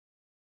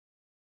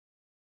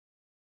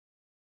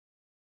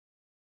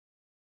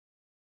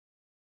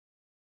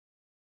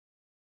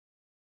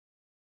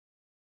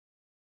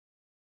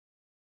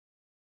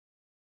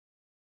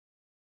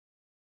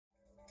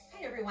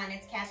everyone,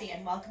 it's Kathy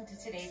and welcome to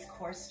today's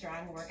Core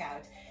Strong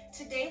workout.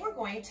 Today we're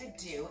going to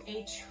do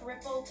a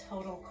triple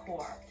total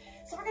core.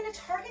 So we're going to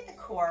target the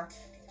core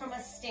from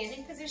a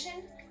standing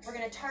position, we're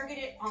going to target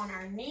it on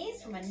our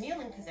knees from a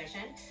kneeling position,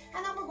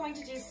 and then we're going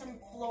to do some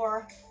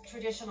floor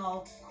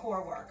traditional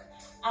core work.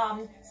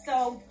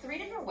 So 3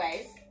 different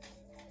ways.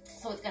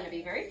 So it's going to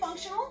be very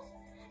functional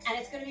and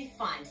it's going to be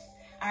fun.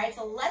 All right,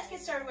 so let's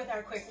get started with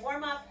our quick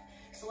warm up.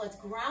 So let's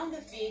ground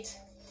the feet.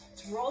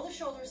 Let's roll the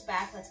shoulders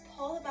back. Let's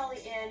pull the belly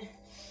in.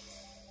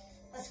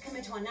 Let's come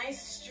into a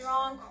nice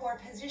strong core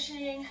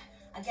positioning.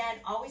 Again,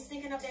 always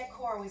thinking of that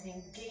core, always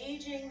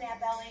engaging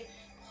that belly,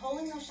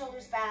 pulling those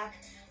shoulders back.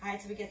 All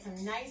right, so we get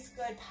some nice,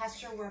 good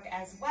posture work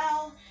as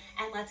well.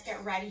 And let's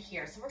get ready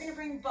here. So we're gonna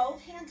bring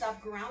both hands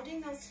up,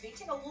 grounding those feet.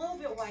 Take a little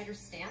bit wider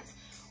stance.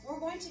 We're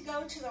going to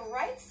go to the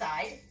right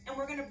side and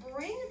we're gonna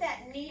bring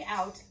that knee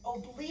out,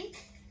 oblique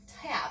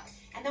tap,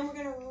 and then we're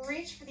gonna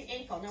reach for the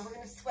ankle. Now we're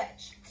gonna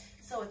switch.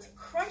 So it's a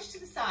crunch to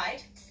the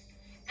side,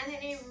 and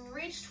then a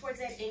reach towards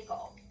that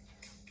ankle.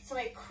 So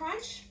a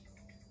crunch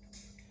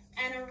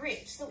and a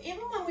reach. So even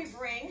when we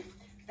bring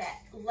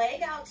that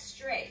leg out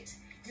straight,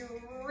 you're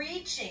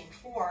reaching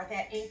for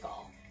that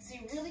ankle. So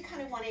you really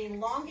kind of want to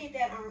elongate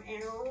that arm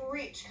and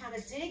reach, kind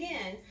of dig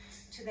in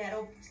to that,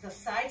 to the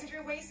sides of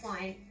your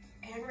waistline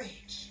and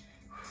reach.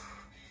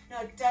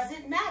 Now it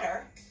doesn't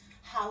matter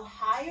how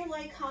high your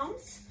leg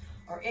comes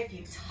or if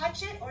you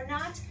touch it or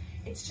not.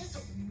 It's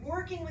just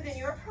working within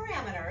your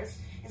parameters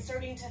and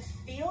starting to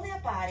feel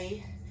that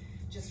body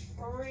just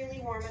really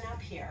warming up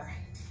here.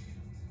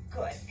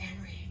 Good,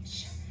 and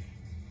reach.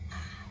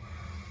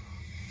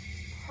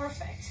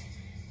 Perfect.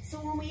 So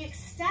when we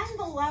extend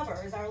the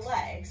levers, our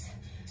legs,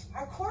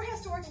 our core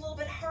has to work a little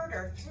bit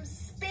harder through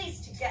space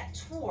to get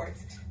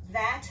towards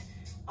that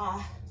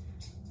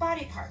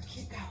body part.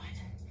 Keep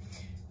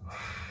going.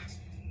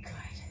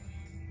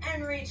 Good.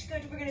 And reach.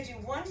 Good. We're going to do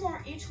one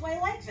more each way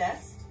like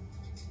this.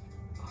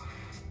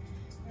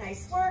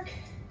 Nice work.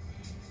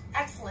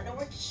 Excellent. Now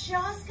we're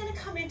just going to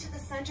come into the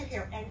center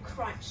here and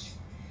crunch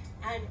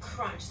and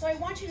crunch. So I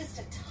want you just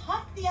to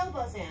tuck the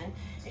elbows in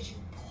as you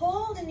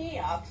pull the knee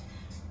up,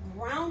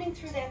 rounding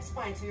through that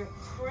spine. So you're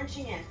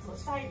crunching in. So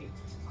side of you,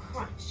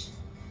 crunch,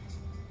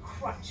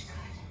 crunch.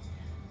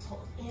 Good.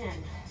 Pull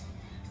in.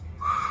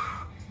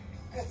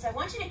 Good. So I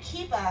want you to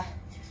keep kind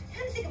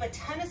of think of a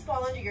tennis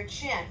ball under your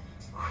chin.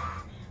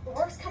 The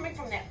work's coming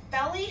from that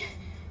belly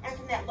and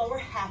from that lower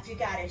half. You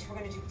got it. We're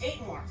going to do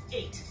 8 more.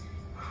 8,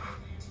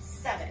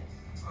 7,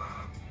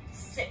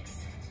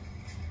 6,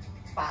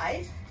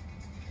 5,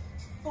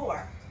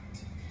 4,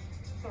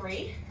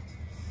 3,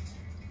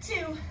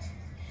 2,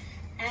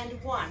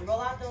 and 1.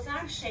 Roll out those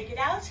arms, shake it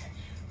out.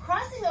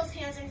 Crossing those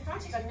hands in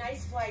front, take a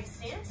nice wide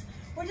stance.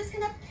 We're just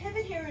going to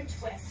pivot here and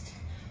twist.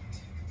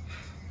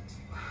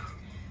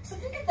 So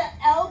think of the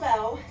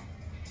elbow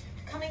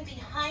coming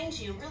behind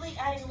you, really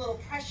adding a little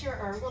pressure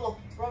or a little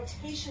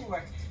rotation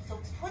work. So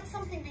put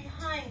something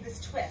behind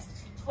this twist.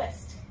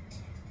 Twist.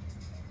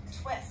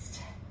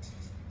 Twist.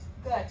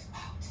 Good.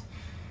 Out.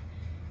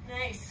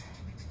 Nice.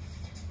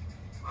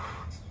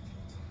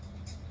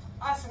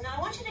 Awesome. Now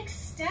I want you to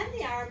extend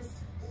the arms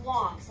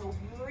long. So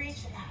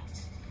reach it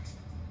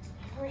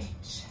out.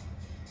 Reach.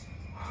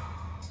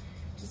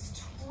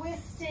 Just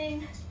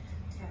twisting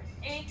for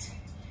 8,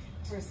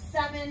 for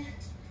 7,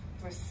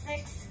 for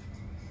 6,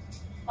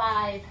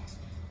 5,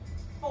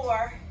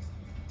 4,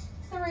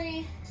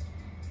 3,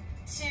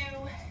 2,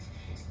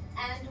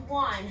 and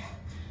 1.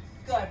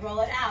 Good, roll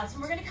it out. So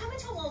we're gonna come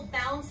into a little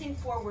balancing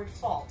forward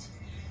fold.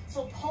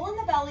 So pulling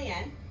the belly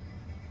in,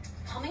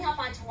 coming up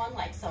onto one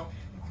leg. So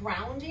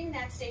grounding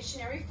that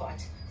stationary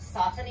foot,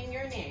 softening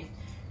your knee.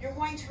 You're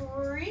going to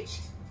reach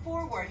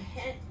forward,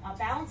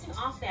 balancing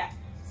off that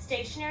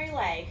stationary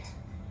leg.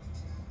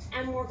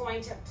 And we're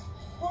going to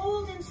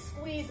hold and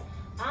squeeze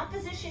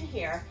opposition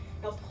here.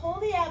 Now pull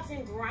the abs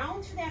in,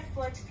 ground to that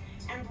foot,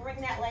 and bring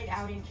that leg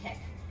out and kick.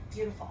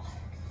 Beautiful.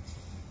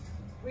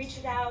 Reach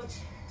it out,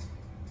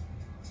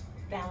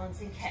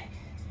 balance and kick.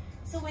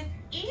 So with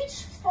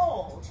each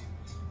fold,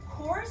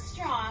 core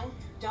strong,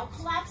 don't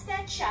collapse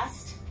that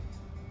chest.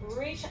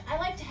 Reach, I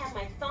like to have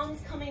my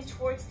thumbs coming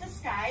towards the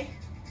sky.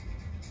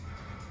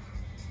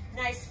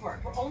 Nice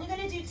work. We're only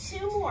gonna do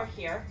 2 more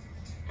here,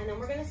 and then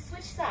we're gonna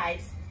switch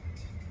sides.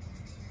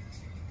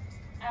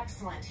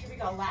 Excellent, here we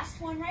go.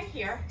 Last one right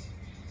here.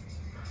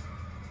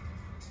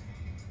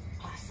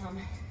 Awesome.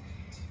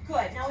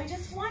 Good. Now we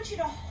just want you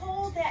to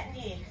hold that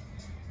knee,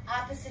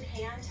 opposite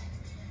hand,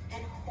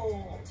 and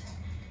hold.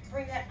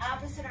 Bring that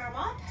opposite arm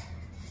up.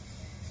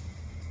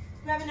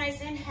 Grab a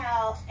nice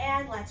inhale,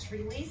 and let's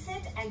release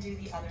it and do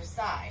the other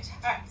side.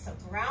 All right, so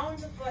ground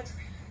the foot,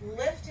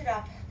 lift it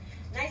up,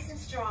 nice and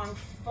strong.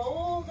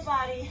 Fold the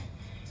body,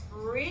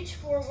 reach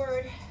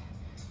forward,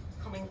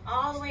 coming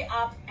all the way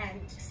up,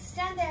 and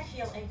extend that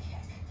heel and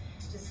kick.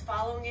 Just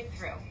following it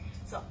through.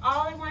 So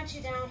all I want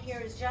you down here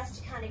is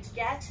just to kind of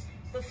get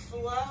the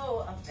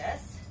flow of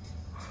this.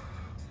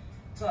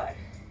 Good.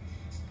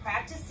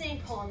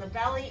 Practicing pulling the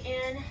belly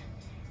in,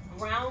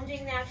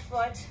 grounding that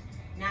foot,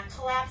 not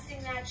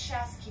collapsing that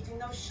chest, keeping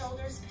those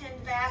shoulders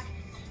pinned back.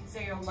 So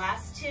your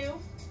last two.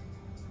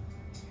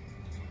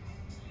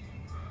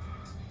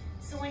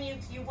 So when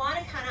you want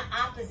to kind of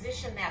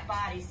opposition that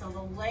body, so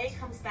the leg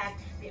comes back,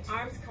 the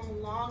arms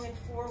come long and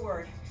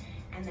forward,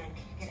 and then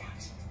kick it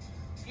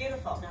out.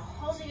 Beautiful. Now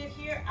holding it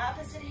here,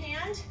 opposite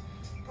hand,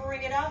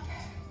 bring it up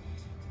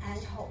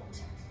and hold.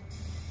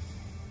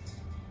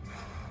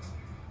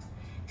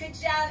 Good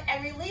job,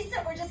 and release it.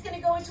 We're just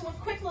gonna go into a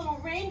quick little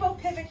rainbow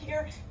pivot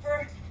here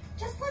for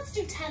just, let's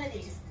do 10 of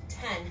these.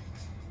 10,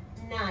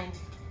 9,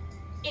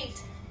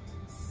 8,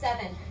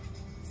 7,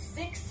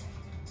 6,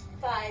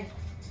 5,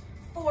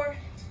 4,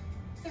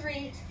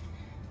 3,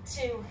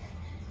 2,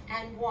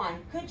 and 1.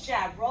 Good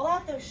job. Roll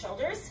out those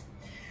shoulders.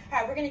 All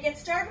right, we're gonna get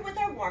started with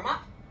our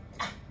warm-up.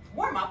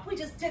 Warm-up, we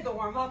just did the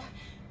warm-up.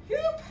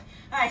 All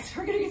right, so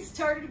we're gonna get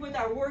started with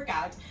our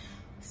workout,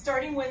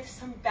 starting with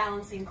some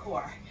balancing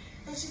core.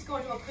 Let's just go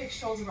into a quick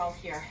shoulder roll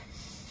here.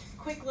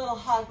 Quick little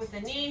hug with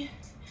the knee,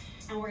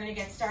 and we're gonna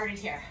get started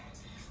here.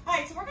 All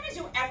right, so we're gonna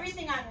do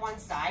everything on one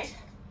side,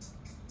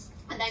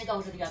 and then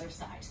go to the other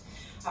side.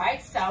 All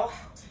right, so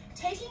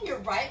taking your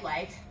right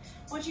leg,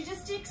 I want you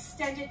just to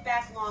extend it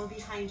back long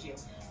behind you.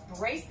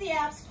 Brace the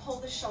abs, pull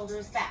the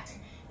shoulders back.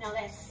 Now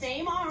that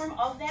same arm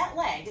of that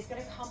leg is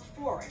gonna come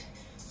forward.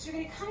 So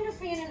you're gonna kind of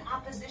be in an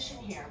opposition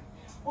here.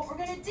 What we're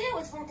gonna do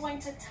is we're going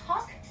to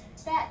tuck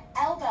that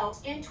elbow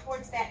in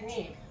towards that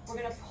knee. We're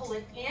gonna pull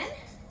it in,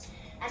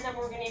 and then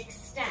we're gonna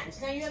extend.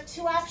 Now you have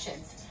two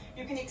options.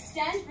 You can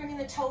extend, bringing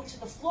the toe to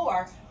the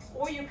floor,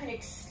 or you can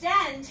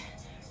extend,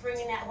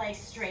 bringing that leg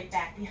straight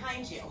back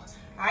behind you.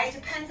 All right,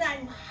 depends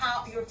on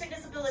how your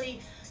fitness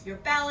ability, your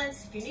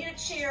balance. If you need a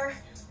chair,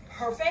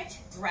 perfect,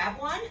 grab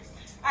one.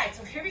 All right,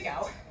 so here we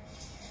go.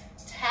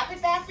 Tap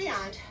it back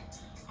beyond,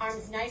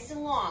 arms nice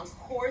and long,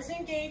 core's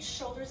engaged,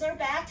 shoulders are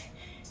back.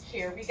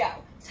 Here we go.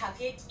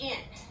 Tuck it in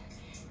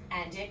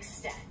and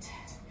extend.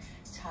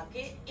 Tuck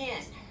it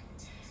in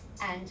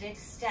and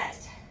extend.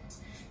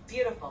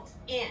 Beautiful.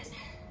 In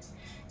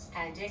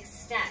and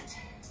extend.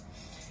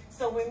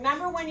 So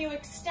remember, when you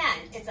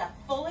extend, it's a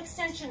full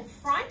extension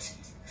front,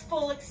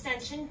 full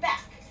extension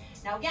back.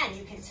 Now again,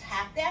 you can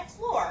tap that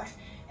floor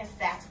if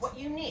that's what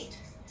you need.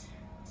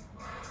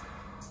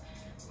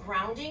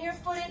 Grounding your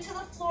foot into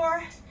the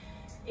floor,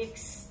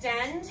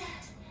 extend,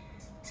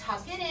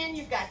 tuck it in.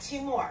 You've got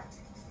two more.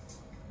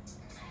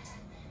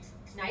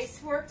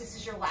 Nice work. This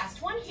is your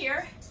last one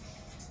here,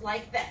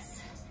 like this.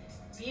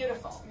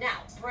 Beautiful. Now,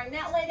 bring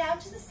that leg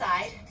out to the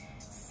side.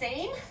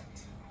 Same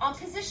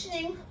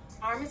positioning.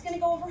 Arm is going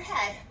to go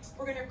overhead.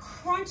 We're going to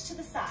crunch to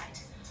the side.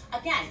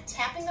 Again,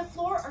 tapping the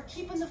floor or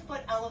keeping the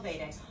foot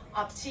elevated.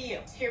 Up to you.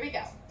 Here we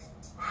go.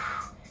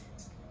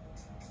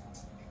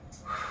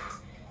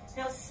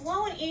 Now,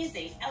 slow and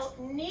easy.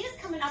 Knee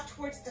is coming up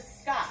towards the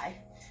sky.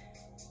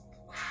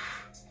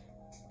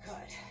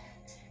 Good.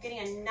 Getting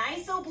a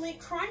nice oblique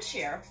crunch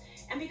here.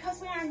 And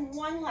because we are on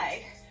one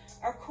leg,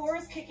 our core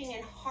is kicking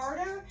in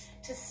harder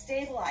to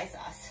stabilize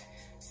us.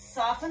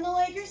 Soften the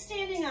leg you're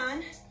standing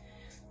on.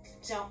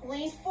 Don't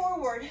lean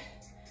forward.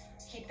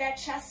 Keep that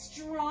chest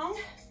strong.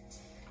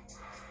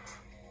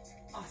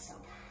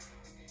 Awesome.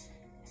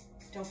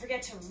 Don't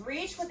forget to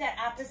reach with that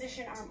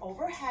opposition arm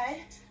overhead.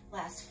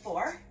 Last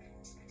 4.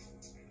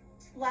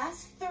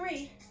 Last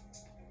 3.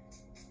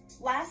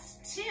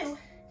 Last 2.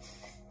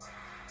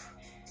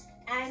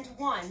 And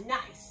 1.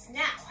 Nice.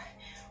 Now,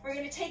 we're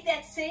going to take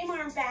that same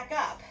arm back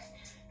up.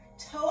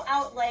 Toe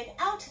out, leg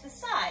out to the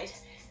side.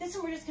 This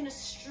one, we're just going to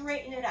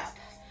straighten it up.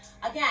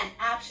 Again,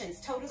 options.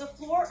 Toe to the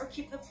floor or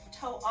keep the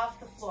toe off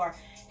the floor.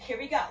 Here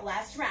we go.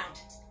 Last round.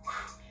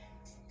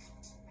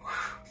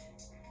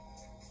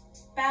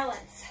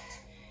 Balance.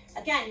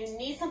 Again, you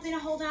need something to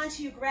hold on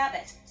to. You grab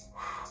it.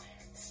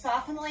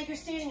 Soften the leg you're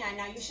standing on.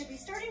 Now you should be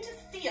starting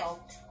to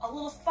feel a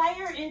little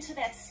fire into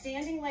that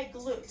standing leg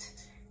glute.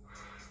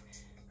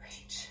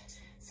 Reach.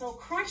 So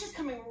crunch is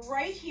coming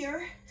right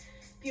here.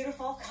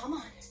 Beautiful. Come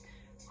on.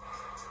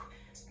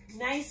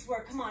 Nice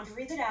work. Come on,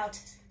 breathe it out.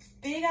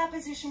 Big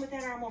opposition with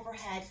that arm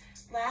overhead.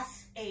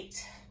 Last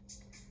 8,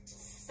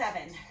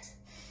 7,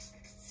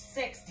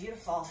 6.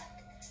 Beautiful.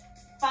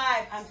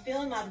 5. I'm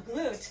feeling my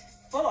glute.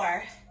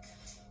 4,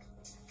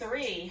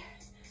 3,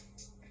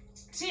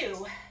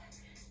 2,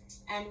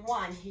 and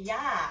 1.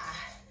 Yeah.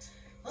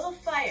 Little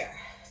fire.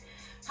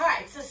 All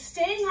right, so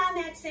staying on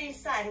that same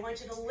side, I want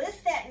you to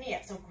lift that knee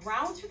up. So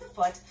ground through the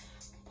foot,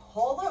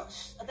 pull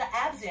the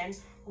abs in,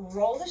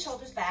 roll the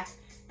shoulders back.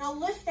 Now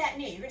lift that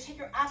knee. You're gonna take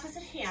your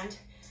opposite hand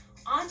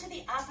onto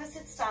the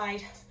opposite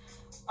side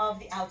of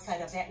the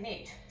outside of that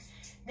knee.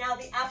 Now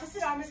the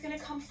opposite arm is gonna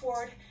come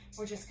forward.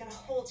 We're just gonna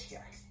hold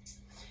here.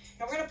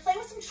 Now we're gonna play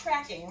with some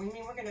tracking. We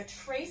mean we're gonna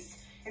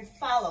trace and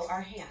follow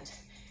our hand.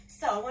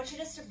 So I want you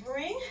just to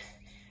bring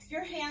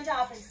your hand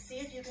up and see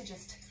if you can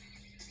just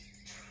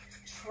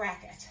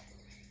track it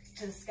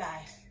to the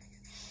sky.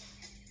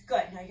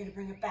 Good, now you're gonna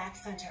bring it back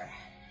center.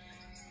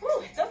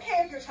 Woo, it's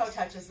okay if your toe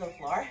touches the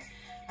floor.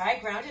 All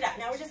right, ground it up.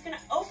 Now we're just gonna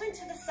open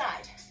to the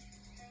side.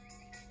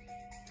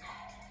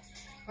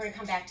 We're gonna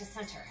come back to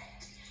center.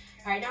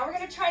 All right, now we're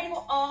gonna try to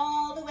go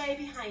all the way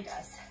behind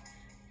us.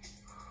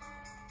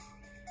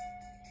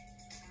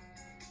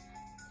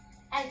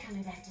 And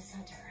coming back to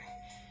center.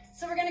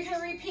 So we're gonna kind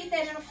of repeat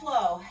that in a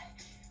flow.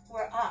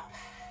 We're up,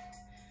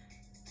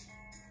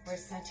 we're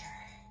center.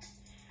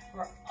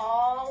 We're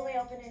all the way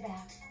open and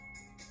back.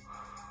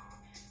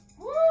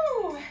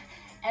 Woo!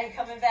 And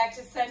coming back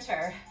to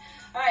center.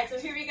 All right, so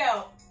here we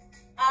go.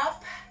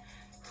 Up,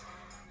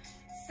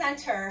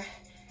 center,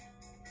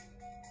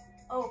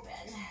 open,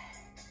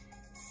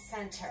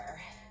 center,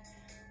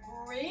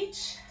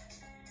 reach,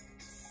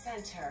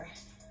 center.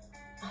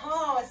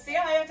 Oh, see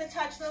how I have to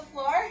touch the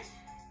floor?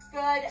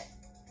 Good.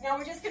 Now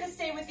we're just gonna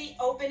stay with the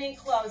open and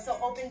close. So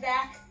open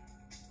back,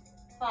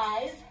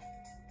 5,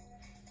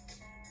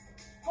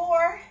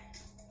 4,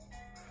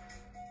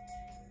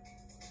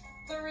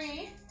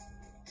 3,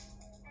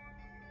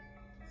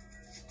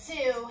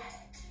 2,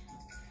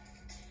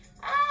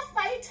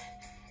 fight,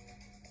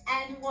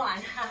 and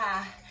 1.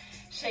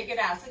 Shake it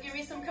out. So give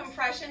me some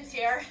compressions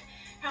here.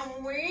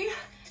 And we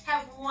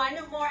have one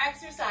more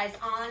exercise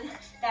on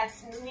that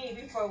knee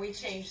before we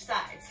change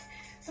sides.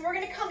 So we're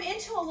gonna come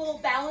into a little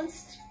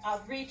balanced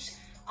reach,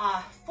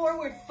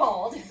 forward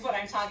fold is what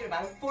I'm talking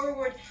about, a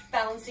forward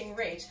balancing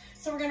reach.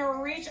 So we're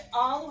gonna reach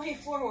all the way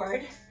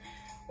forward.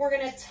 We're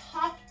gonna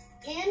tuck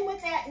in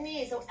with that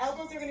knee, so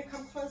elbows are gonna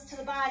come close to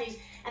the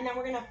body, and then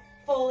we're gonna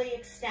fully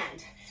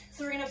extend.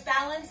 So we're gonna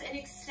balance and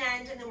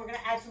extend, and then we're gonna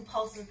add some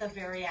pulses at the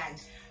very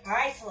end. All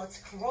right, so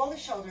let's roll the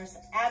shoulders,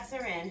 abs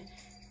are in,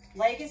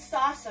 leg is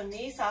soft, so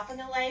knee, soften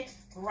the leg,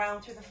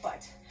 ground through the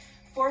foot.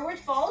 Forward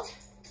fold,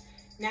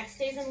 neck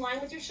stays in line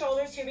with your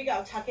shoulders. Here we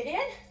go, tuck it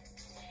in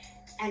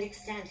and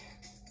extend.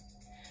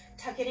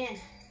 Tuck it in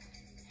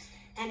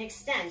and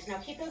extend. Now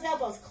keep those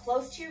elbows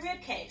close to your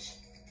rib cage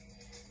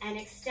and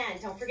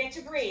extend. Don't forget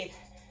to breathe.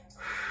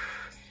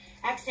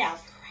 Exhale,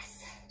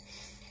 press.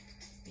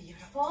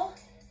 Beautiful.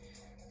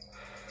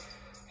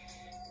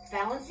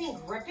 Balancing,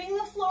 gripping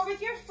the floor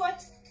with your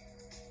foot.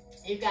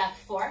 You've got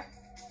 4.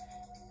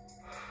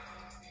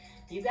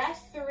 You got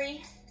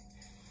 3.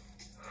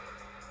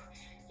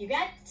 You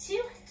got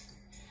 2.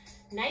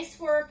 Nice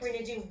work. We're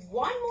gonna do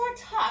one more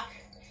tuck.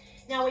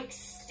 Now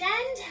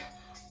extend,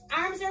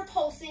 arms are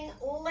pulsing,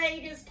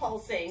 leg is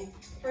pulsing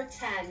for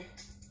 10,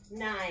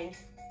 9,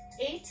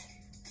 8,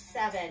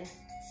 7,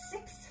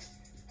 6,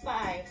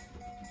 5,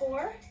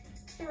 4,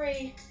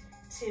 3,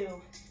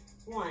 2,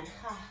 1.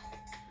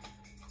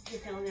 You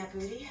feeling that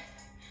booty?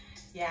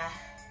 Yeah.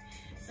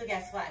 So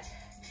guess what?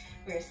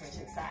 We're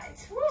switching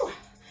sides. Woo!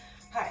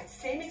 All right,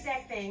 same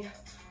exact thing,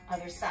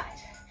 other side.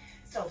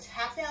 So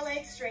tap that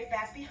leg straight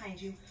back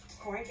behind you,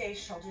 core engaged,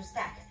 shoulders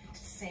back,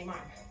 same arm.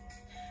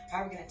 All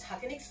right, we're gonna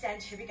tuck and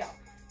extend. Here we go.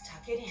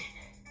 Tuck it in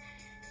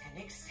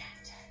and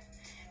extend.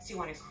 So you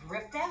wanna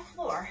grip that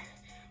floor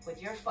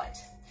with your foot.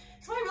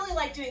 So I really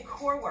like doing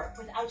core work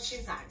without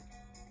shoes on.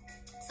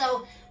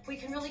 So we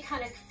can really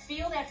kind of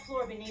feel that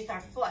floor beneath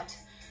our foot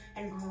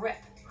and grip.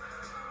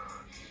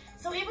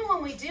 So even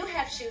when we do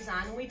have shoes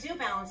on and we do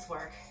balance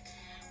work,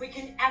 we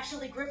can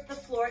actually grip the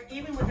floor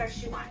even with our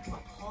shoe on. Come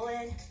on, pull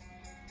in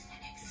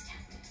and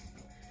extend.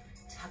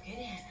 Tuck it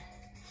in.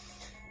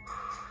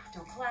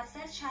 Don't collapse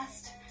that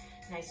chest.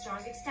 Nice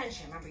strong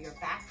extension. Remember, your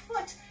back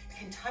foot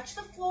can touch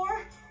the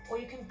floor or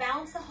you can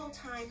balance the whole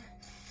time.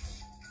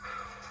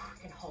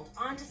 You can hold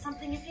on to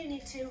something if you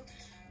need to.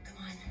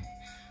 Come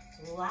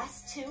on.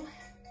 Last 2.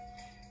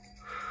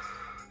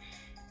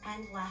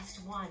 And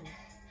last 1.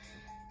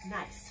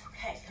 Nice.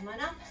 Okay, come on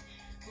up.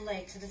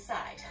 Leg to the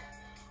side.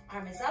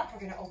 Arm is up.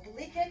 We're going to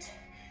oblique it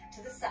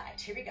to the side.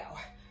 Here we go.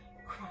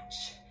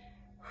 Crunch.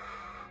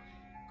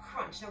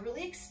 Crunch. Now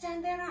really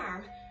extend that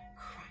arm.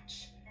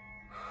 Crunch.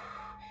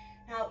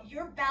 Now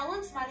your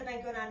balance might have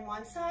been good on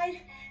one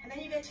side, and then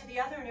you get to the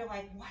other and you're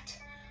like, what?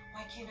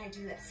 Why can't I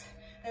do this?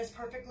 That is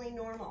perfectly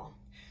normal.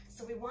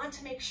 So we want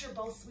to make sure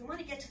we want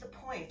to get to the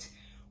point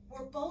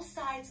where both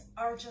sides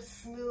are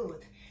just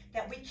smooth,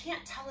 that we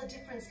can't tell a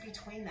difference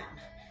between them.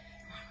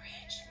 Come on,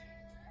 reach.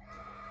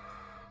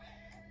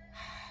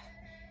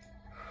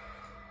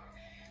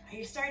 Are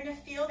you starting to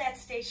feel that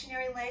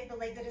stationary leg, the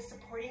leg that is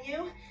supporting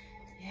you?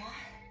 Yeah.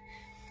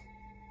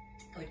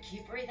 Good,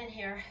 keep breathing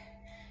here.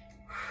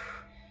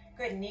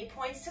 Good, knee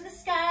points to the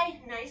sky.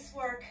 Nice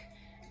work.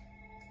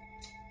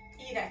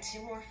 You got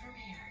 2 more from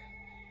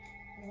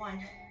here.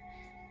 1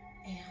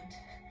 and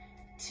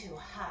 2.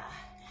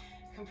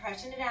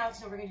 Compression it out.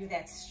 So we're gonna do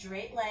that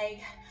straight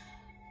leg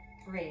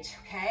reach,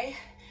 okay?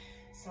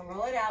 So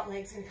roll it out,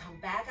 legs gonna come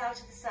back out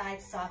to the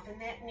side, soften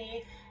that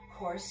knee,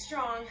 core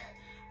strong,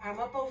 arm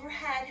up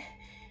overhead.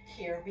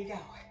 Here we go.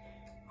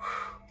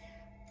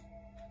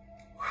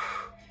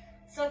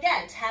 So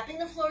again, tapping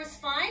the floor is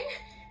fine,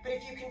 but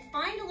if you can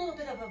find a little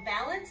bit of a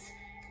balance,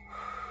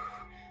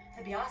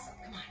 that'd be awesome.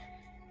 Come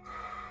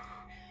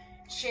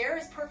on. Chair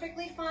is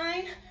perfectly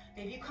fine.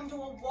 Maybe you come to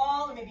a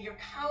wall or maybe your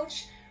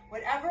couch,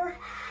 whatever.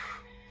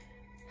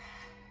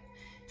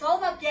 It's all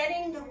about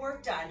getting the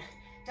work done.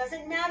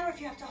 Doesn't matter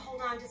if you have to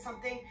hold on to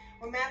something.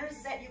 What matters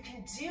is that you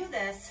can do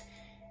this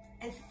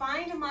and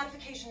find a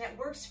modification that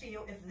works for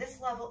you if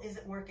this level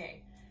isn't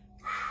working.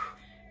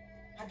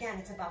 Again,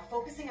 it's about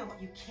focusing on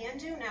what you can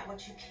do, not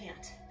what you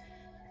can't.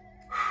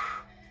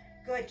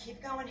 Good,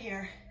 keep going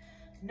here.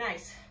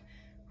 Nice.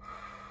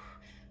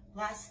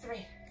 Last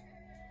 3.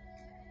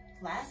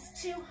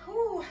 Last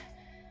 2,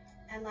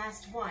 and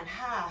last 1,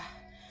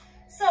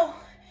 So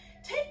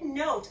take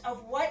note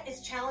of what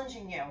is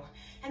challenging you,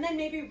 and then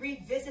maybe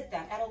revisit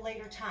them at a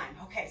later time.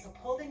 Okay, so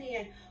pull the knee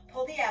in,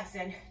 pull the abs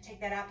in, take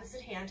that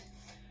opposite hand,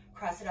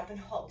 cross it up and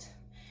hold.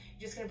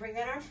 You're just gonna bring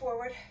that arm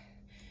forward,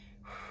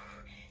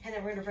 and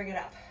then we're gonna bring it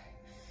up.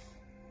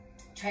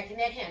 Tracking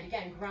that hand,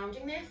 again,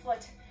 grounding that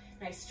foot,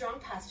 nice strong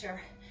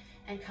posture,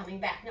 and coming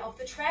back. Now, if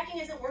the tracking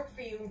isn't work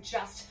for you,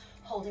 just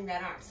holding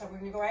that arm. So we're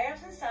gonna go right out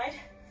to the side.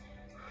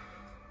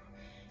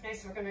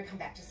 Nice, we're gonna come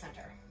back to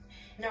center.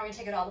 And now we're gonna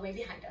take it all the way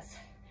behind us.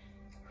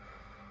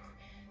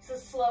 So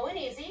slow and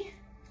easy.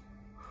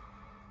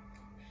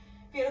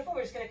 Beautiful,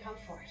 we're just gonna come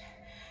forward.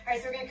 All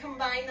right, so we're gonna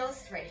combine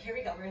those 3. Here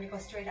we go, we're gonna go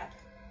straight up.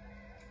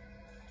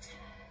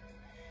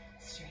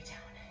 Straight down.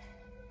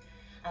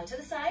 Out to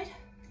the side.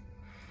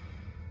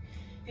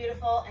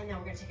 Beautiful, and now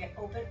we're gonna take it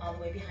open all the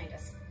way behind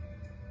us.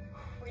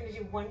 We're gonna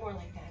do 1 more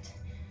like that.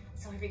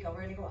 So here we go,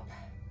 we're gonna go up.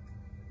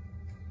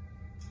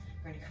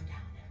 We're gonna come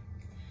down.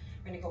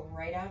 We're gonna go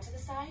right out to the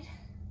side.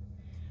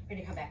 We're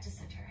gonna come back to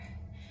center.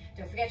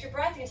 Don't forget your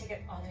breath, you're gonna take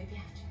it all the way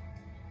behind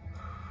you.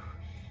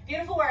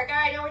 Beautiful work. All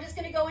right, now we're just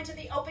gonna go into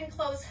the open,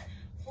 close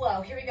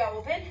flow. Here we go,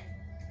 open.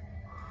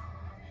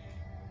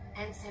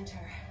 And center.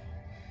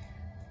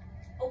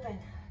 Open.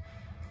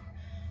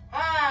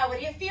 What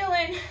are you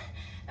feeling?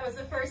 That was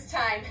the first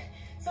time.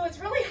 So it's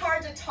really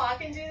hard to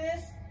talk and do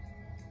this.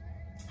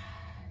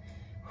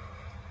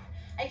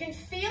 I can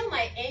feel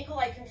my ankle,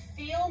 I can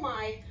feel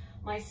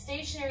my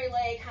stationary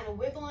leg kind of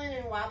wibbling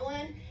and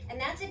wobbling, and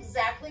that's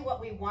exactly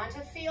what we want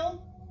to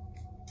feel.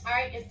 All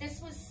right, if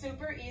this was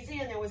super easy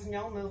and there was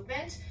no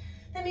movement,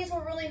 that means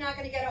we're really not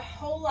going to get a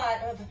whole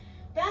lot of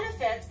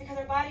benefits because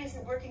our body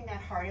isn't working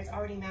that hard, it's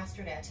already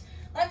mastered it.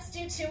 Let's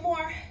do 2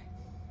 more.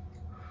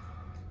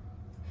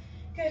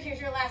 Good,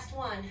 here's your last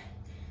one.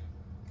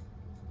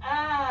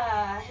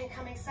 And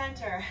coming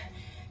center.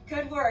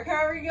 Good work. All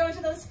right, we're gonna go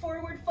into those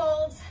forward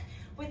folds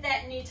with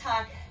that knee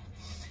tuck.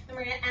 Then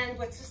we're gonna end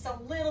with just a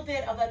little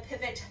bit of a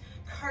pivot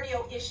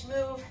cardio-ish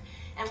move,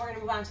 and we're gonna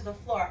move on to the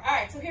floor. All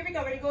right, so here we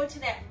go. We're gonna go into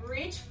that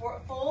reach,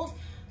 fold,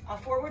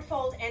 forward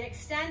fold and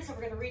extend. So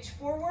we're gonna reach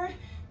forward,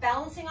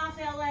 balancing off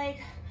that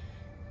leg,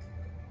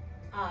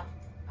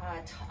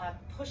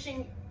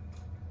 pushing.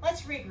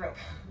 Let's regroup.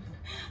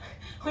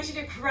 I want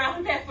you to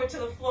ground that foot to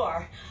the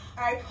floor.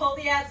 All right, pull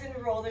the abs in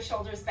and roll the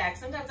shoulders back.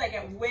 Sometimes I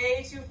get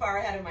way too far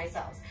ahead of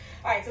myself.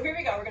 All right, so here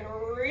we go. We're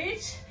gonna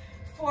reach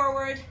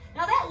forward.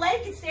 Now that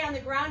leg can stay on the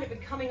ground if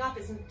it coming up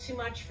isn't too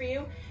much for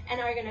you. And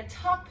now you're gonna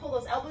tuck, pull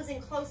those elbows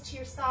in close to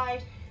your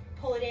side,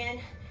 pull it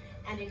in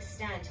and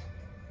extend.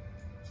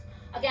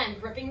 Again,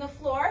 gripping the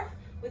floor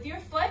with your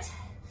foot.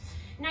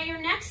 Now your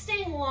neck's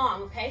staying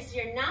long, okay? So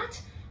you're not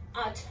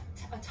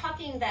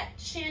tucking that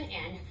chin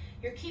in.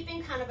 You're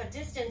keeping kind of a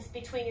distance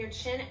between your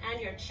chin and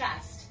your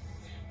chest.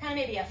 Kind of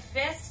maybe a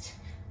fist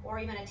or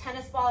even a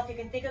tennis ball if you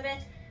can think of it.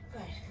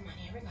 Good, come on,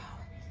 here we go.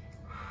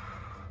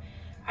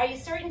 Are you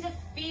starting to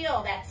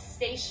feel that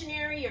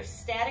stationary or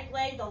static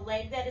leg, the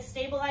leg that is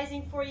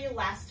stabilizing for you?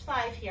 Last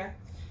 5 here.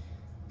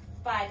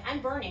 5,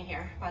 I'm burning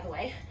here, by the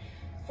way.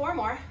 4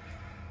 more.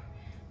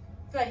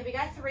 Good, we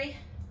got 3.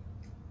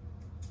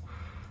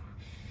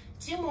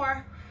 2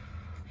 more.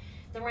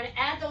 Then we're gonna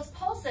add those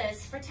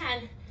pulses for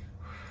 10.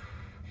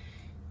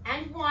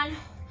 And 1,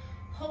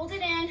 hold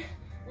it in,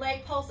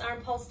 leg pulse,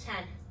 arm pulse,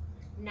 10,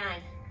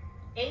 9,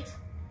 8,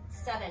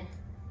 7,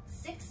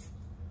 6,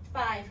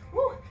 5,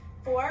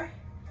 4,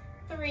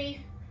 3,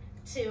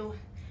 2,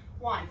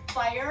 1.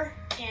 Fire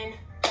in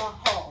the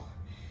hole.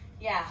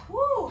 Yeah, woo.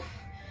 All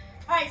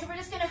right, so we're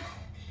just gonna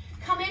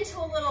come into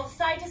a little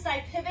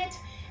side-to-side pivot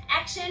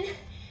action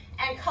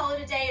and call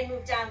it a day and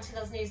move down to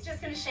those knees.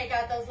 Just gonna shake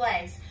out those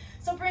legs.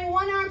 So bring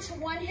one arm to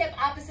one hip,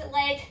 opposite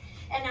leg,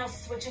 and now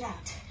switch it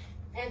out.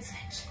 And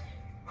switch.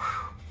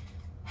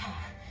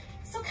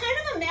 So kind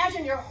of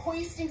imagine you're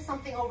hoisting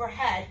something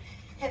overhead,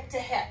 hip to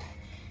hip.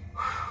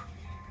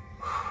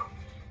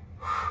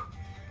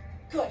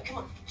 Good, come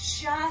on.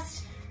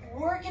 Just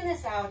working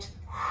this out.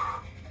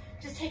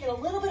 Just taking a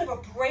little bit of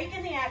a break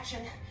in the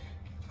action.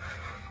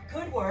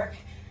 Good work.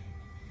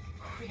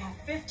 We got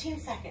 15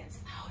 seconds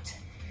out.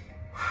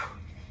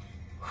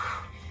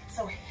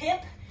 So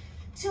hip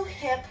to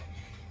hip,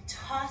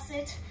 toss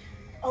it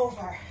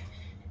over.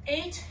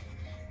 8,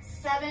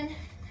 7,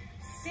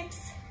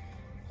 6,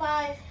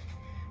 5,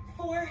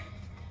 4,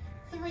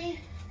 3,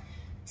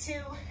 2,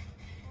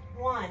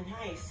 1.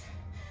 Nice.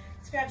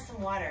 Let's grab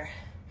some water.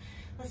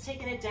 Let's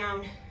take it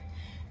down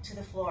to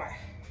the floor.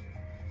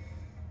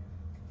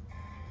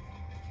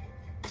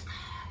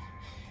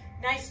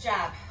 Nice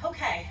job.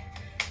 Okay.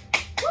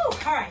 Woo,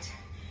 all right.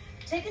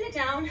 Taking it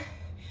down.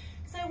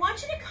 So I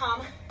want you to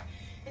come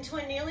into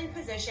a kneeling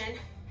position.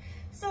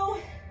 So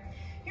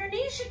your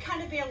knees should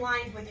kind of be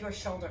aligned with your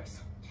shoulders.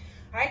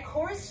 All right,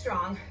 core is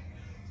strong.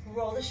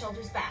 Roll the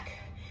shoulders back.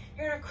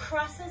 You're gonna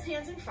cross those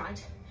hands in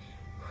front.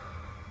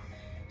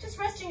 Just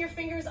resting your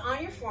fingers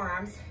on your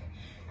forearms.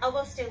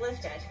 Elbows stay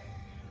lifted.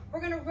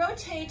 We're gonna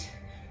rotate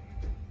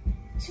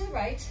to the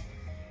right,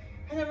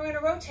 and then we're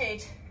gonna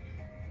rotate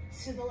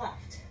to the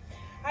left.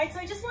 All right, so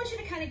I just want you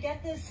to kind of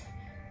get this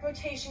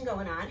rotation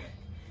going on.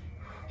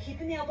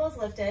 Keeping the elbows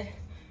lifted.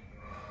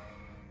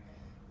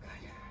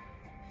 Good.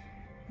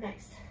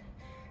 Nice.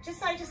 Just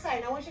side to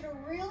side. Now I want you to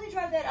really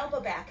drive that elbow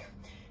back.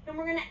 And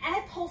we're gonna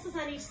add pulses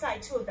on each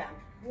side, 2 of them.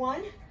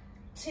 1,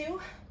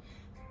 2,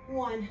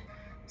 1,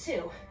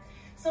 2.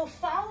 So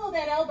follow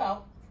that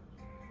elbow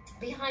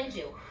behind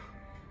you.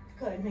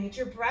 Good, make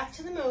your breath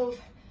to the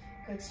move.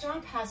 Good,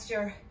 strong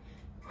posture.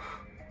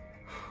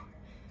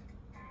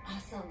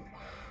 Awesome.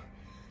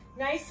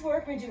 Nice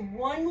work. We're gonna do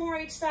 1 more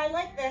each side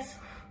like this.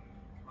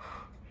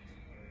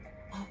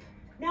 Up.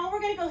 Now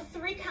we're gonna go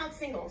 3 count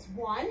singles.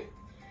 1,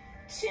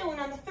 2, and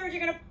on the third,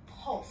 you're gonna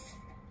pulse.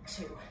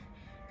 2,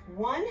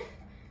 1,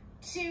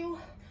 2,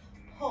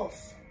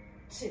 pulse.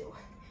 2,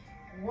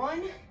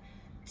 1,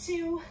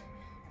 2,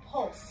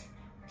 pulse.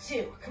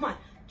 2. Come on,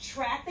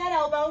 track that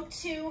elbow.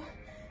 2,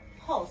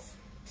 pulse.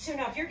 2.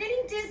 Now, if you're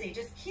getting dizzy,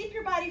 just keep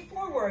your body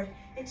forward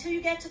until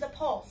you get to the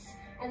pulse,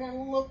 and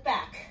then look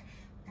back.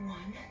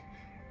 1,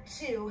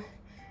 2,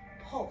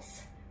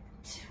 pulse.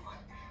 2,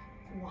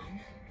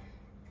 1,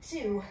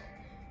 2,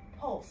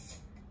 pulse.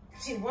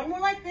 2. 1 more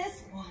like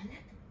this. 1,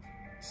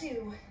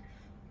 2,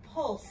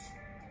 pulse.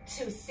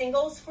 2.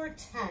 Singles for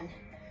 10,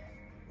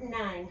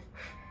 9,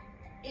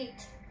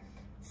 8,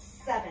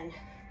 7,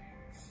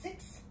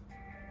 6,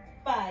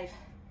 5,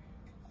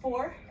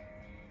 4,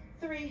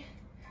 3,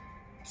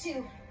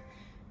 2,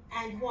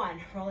 and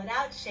 1. Roll it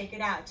out, shake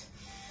it out.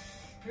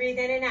 Breathe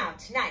in and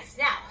out. Nice.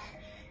 Now,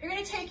 you're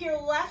gonna take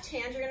your left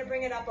hand, you're gonna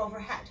bring it up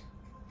overhead.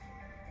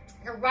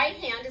 Your right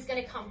hand is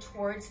gonna come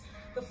towards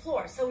the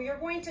floor. So you're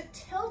going to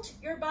tilt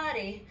your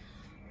body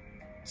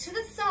to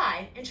the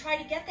side and try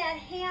to get that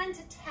hand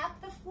to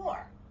tap the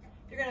floor.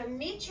 You're gonna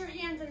meet your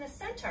hands in the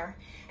center,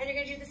 and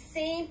you're gonna do the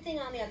same thing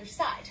on the other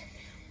side.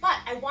 But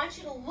I want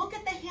you to look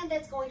at the hand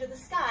that's going to the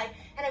sky,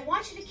 and I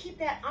want you to keep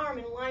that arm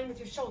in line with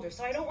your shoulder.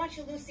 So I don't want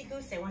you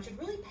loosey-goosey. I want you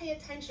to really pay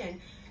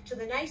attention to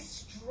the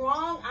nice,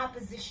 strong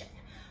opposition.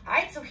 All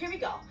right, so here we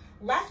go.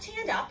 Left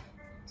hand up,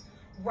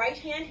 right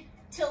hand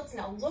tilts.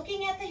 Now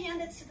looking at the hand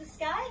that's to the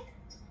sky,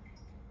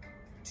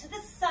 to the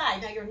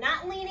side. Now you're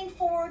not leaning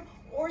forward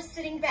or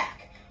sitting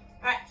back.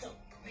 All right, so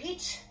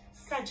reach,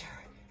 center,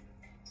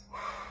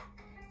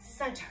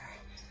 center,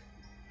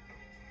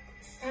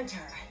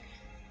 center,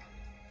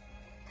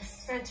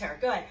 center.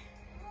 Good.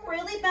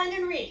 Really bend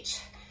and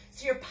reach.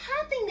 So you're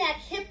popping that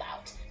hip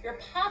out. You're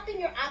popping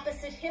your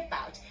opposite hip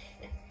out.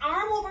 And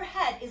arm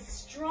overhead is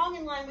strong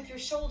in line with your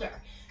shoulder.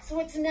 So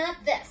it's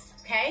not this,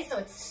 okay? So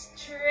it's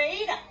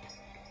straight up.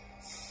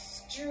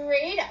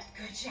 Straight up.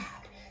 Good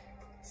job.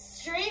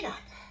 Straight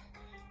up.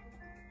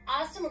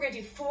 Awesome. We're going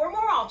to do 4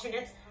 more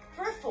alternates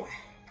for 4,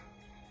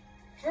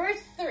 for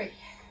 3,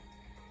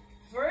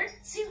 for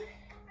 2,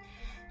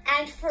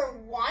 and for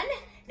 1.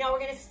 Now we're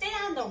going to stay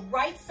on the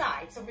right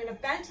side. So we're going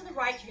to bend to the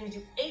right. You're going to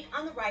do 8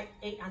 on the right,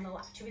 8 on the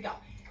left. Here we go.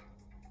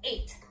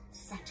 8,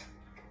 center,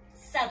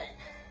 7,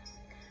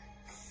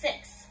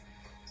 6,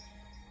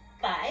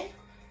 5,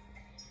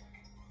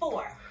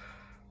 4,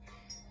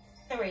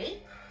 3,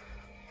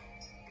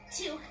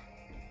 2,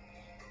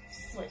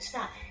 switch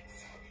sides.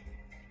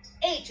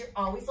 8, you're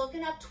always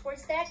looking up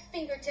towards that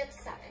fingertip.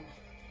 7,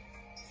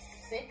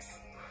 6,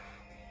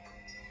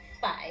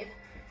 5,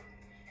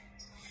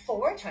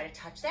 4, try to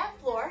touch that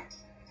floor.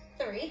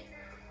 3,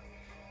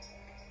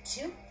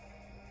 2,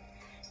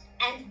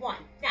 and 1.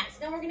 Nice.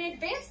 Now we're going to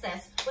advance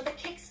this with a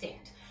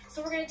kickstand.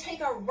 So we're going to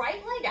take our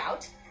right leg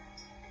out.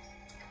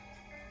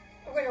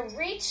 We're going to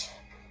reach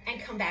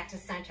and come back to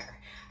center.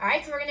 All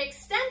right, so we're going to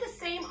extend the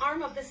same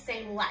arm of the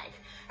same leg.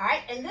 All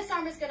right, and this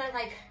arm is going to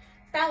like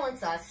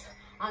balance us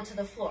onto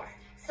the floor.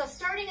 So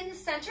starting in the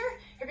center,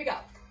 here we go.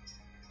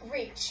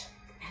 Reach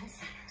and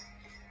center.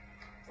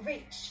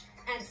 Reach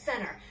and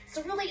center.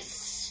 So really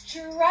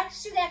stretch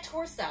through that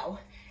torso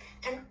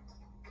and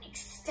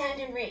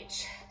extend and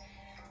reach.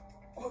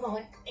 We're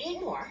going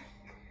 8 more.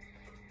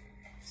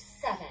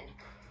 7,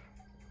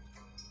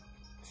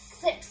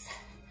 6,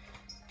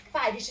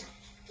 5. You should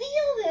feel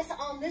this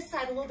on this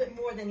side a little bit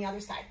more than the other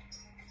side.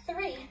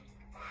 3,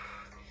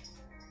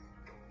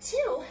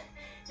 2.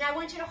 Now I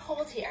want you to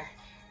hold here.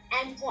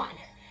 And 1.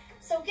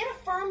 So get a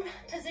firm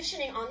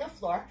positioning on the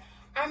floor.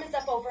 Arm is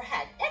up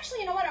overhead. Actually,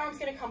 you know what? Arm's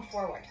going to come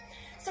forward.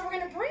 So we're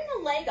going to bring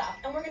the leg up,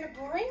 and we're going to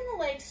bring the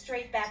leg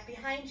straight back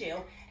behind you,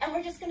 and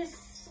we're just going to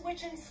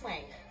switch and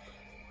swing.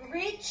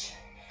 Reach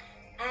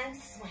and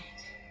swing.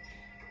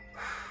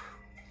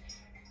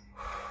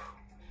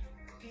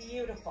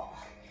 Beautiful.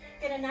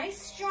 Get a nice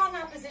strong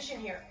opposition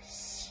here.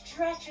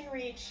 Stretch and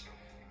reach.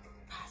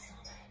 Awesome.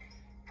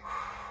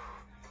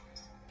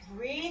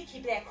 Breathe,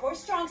 keep that core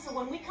strong, so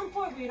when we come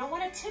forward, we don't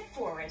want to tip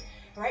forward,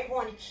 right? We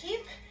want to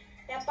keep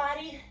that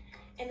body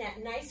in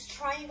that nice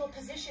triangle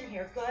position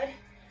here. Good.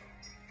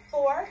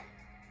 4,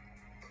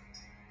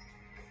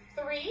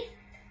 3,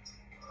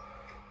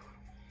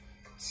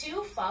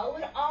 2, follow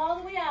it all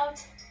the way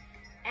out,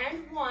 and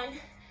 1.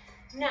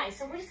 Nice,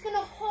 so we're just gonna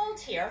hold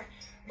here,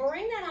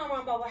 bring that arm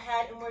above our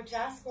head, and we're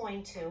just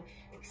going to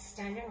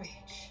extend and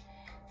reach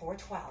for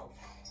 12,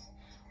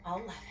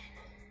 11,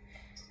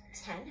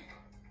 10,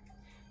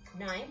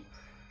 9,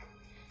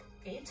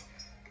 8,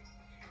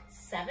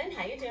 7,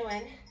 how you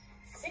doing?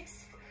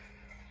 6,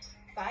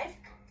 5,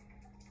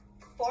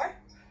 4,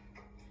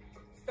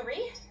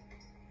 3,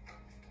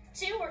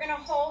 2, we're gonna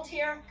hold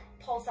here,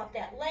 pulse up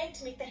that leg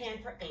to meet the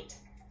hand for 8,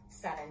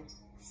 7,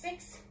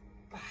 6,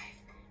 5,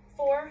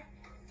 4,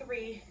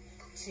 3,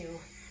 2,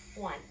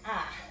 1.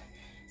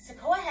 So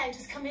go ahead and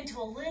just come into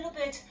a little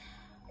bit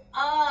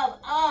of,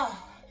 a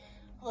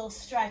little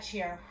stretch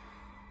here.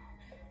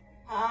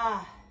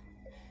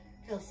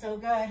 Feels so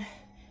good.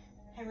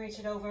 And reach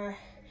it over.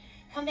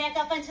 Come back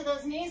up onto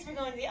those knees. We're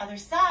going to the other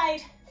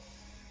side.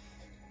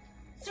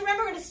 So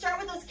remember, we're going to start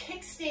with those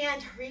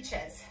kickstand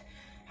reaches.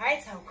 All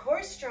right, so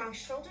core strong,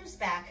 shoulders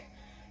back.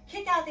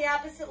 Kick out the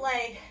opposite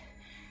leg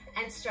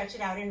and stretch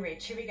it out and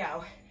reach. Here we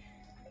go.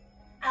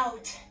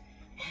 Out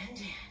and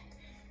in.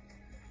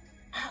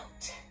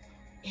 Out,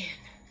 in,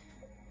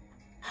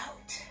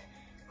 out.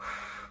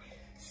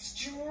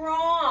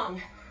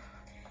 Strong.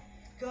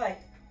 Good.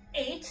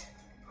 8,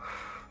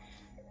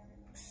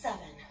 7,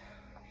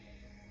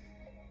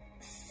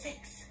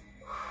 6,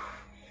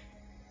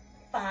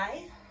 5,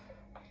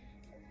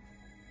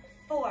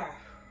 4,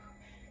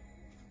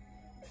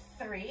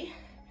 3.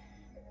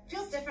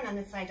 Feels different on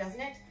this side,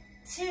 doesn't it?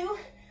 2.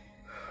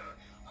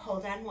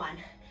 Hold on. 1.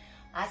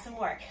 Awesome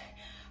work.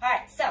 All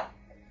right, so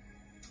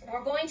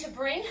we're going to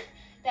bring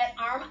that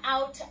arm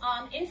out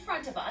in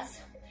front of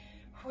us.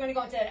 We're going to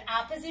go into an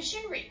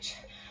opposition reach.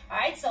 All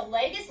right, so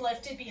leg is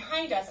lifted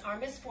behind us,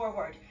 arm is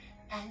forward,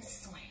 and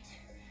swing,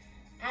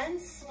 and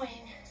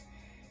swing,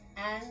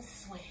 and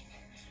swing.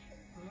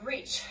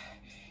 Reach.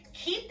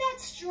 Keep that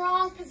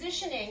strong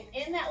positioning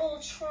in that little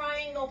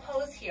triangle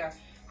pose here.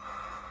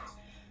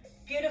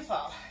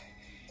 Beautiful.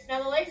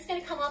 Now the leg is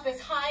going to come up as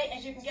high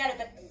as you can get it,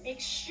 but make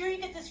sure you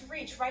get this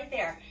reach right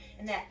there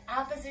in that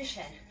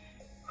opposition.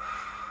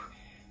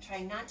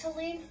 Try not to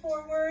lean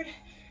forward,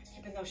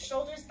 keeping those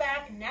shoulders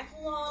back, neck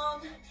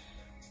long.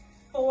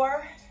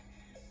 4,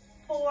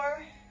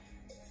 4,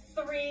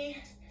 3,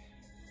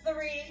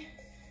 3,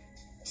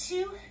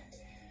 2,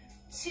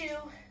 2,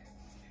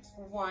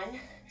 1,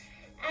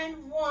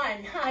 and 1.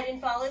 I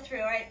didn't follow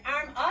through. All right,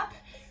 arm up,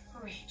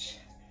 reach,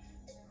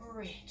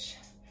 reach,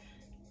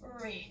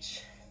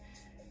 reach.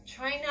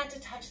 Trying not to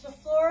touch the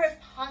floor if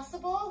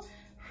possible.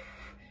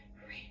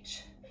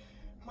 Reach.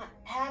 Come on,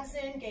 abs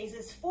in,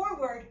 gazes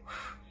forward.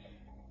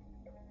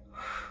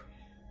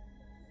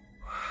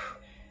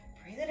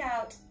 Breathe it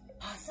out.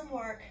 Awesome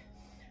work.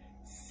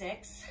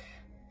 6,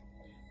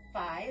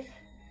 5,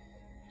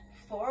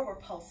 4, we're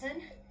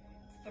pulsing.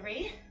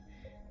 3,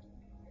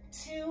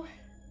 2,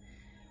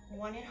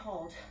 1, and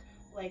hold.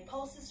 Leg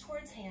pulses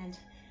towards hand.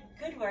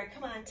 Good work.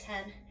 Come on.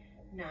 10,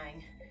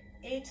 9,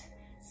 8,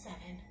 7,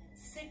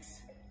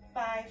 6,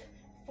 5,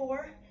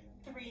 4,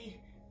 3,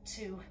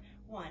 2,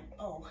 1.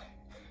 Oh,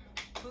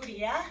 booty,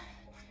 yeah?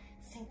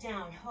 Sink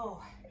down.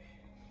 Oh,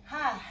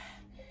 ha.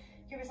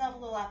 Give yourself a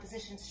little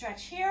opposition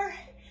stretch here.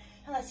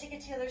 And let's take it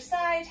to the other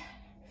side.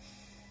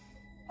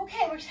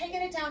 Okay, we're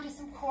taking it down to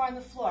some core on the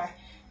floor.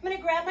 I'm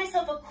gonna grab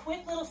myself a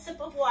quick little sip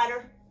of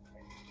water.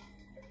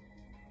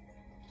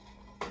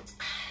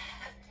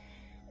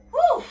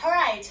 Woo, all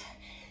right.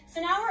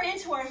 So now we're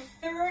into our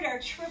third, our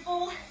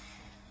triple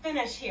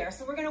finish here.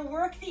 So we're gonna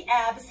work the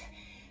abs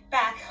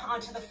back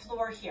onto the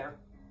floor here.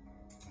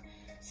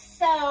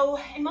 So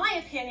in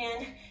my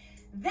opinion,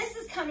 this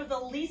is kind of the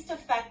least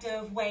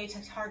effective way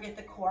to target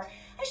the core.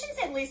 I shouldn't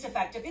say least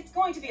effective, it's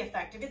going to be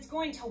effective, it's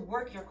going to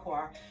work your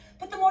core.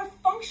 But the more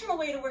functional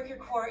way to work your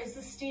core is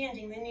the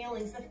standing, the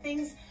kneelings, the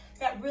things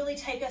that really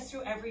take us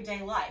through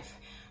everyday life.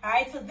 All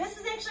right, so this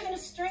is actually gonna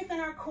strengthen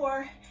our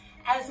core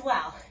as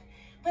well.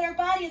 But our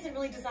body isn't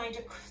really designed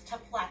to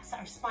flex,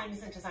 our spine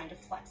isn't designed to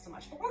flex so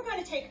much, but we're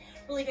gonna take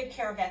really good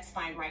care of that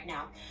spine right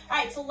now. All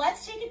right, so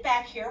let's take it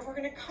back here. We're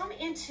gonna come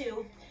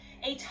into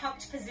a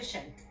tucked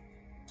position.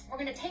 We're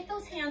gonna take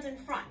those hands in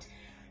front.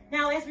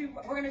 Now, as we're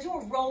gonna do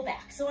a roll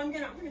back. So I'm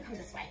gonna come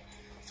this way.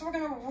 So we're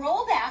gonna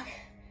roll back,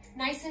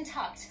 nice and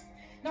tucked.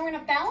 Then we're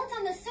gonna balance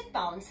on the sit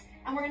bones,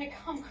 and we're gonna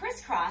come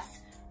crisscross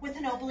with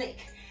an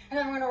oblique. And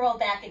then we're gonna roll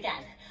back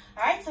again.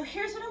 All right, so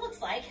here's what it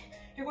looks like.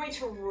 You're going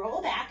to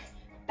roll back,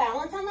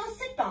 balance on those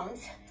sit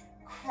bones,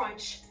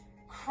 crunch,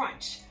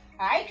 crunch.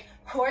 All right,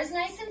 core is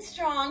nice and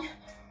strong.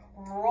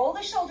 Roll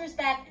the shoulders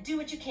back, do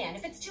what you can.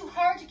 If it's too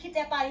hard to keep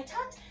that body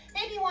tucked,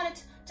 maybe you want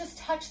to just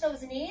touch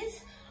those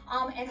knees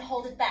and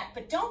hold it back.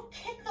 But don't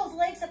kick those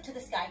legs up to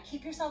the sky.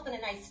 Keep yourself in a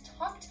nice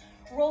tucked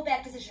roll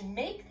back position.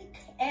 Make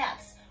the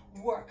abs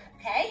work,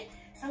 okay?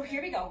 So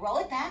here we go, roll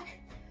it back.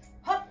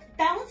 Up,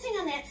 balancing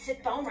on that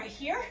sit bone right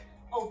here.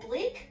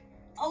 Oblique,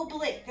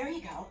 oblique, there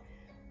you go.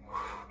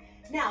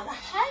 Now, the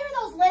higher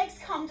those legs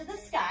come to the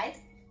sky,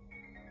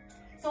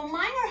 so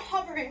mine are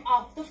hovering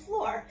off the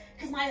floor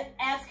because my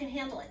abs can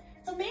handle it.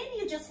 So maybe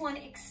you just want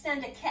to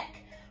extend a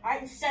kick. All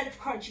right, instead of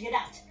crunching it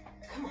out.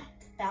 Come on,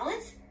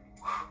 balance.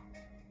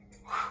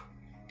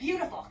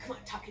 Beautiful. Come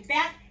on, tuck it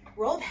back,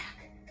 roll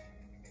back.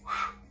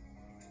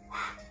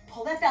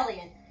 Pull that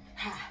belly in.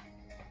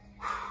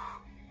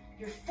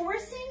 You're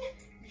forcing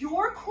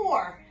your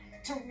core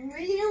to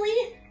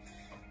really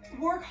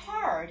work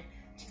hard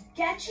to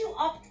get you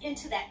up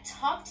into that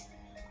tucked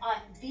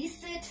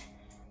V-sit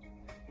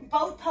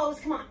boat pose.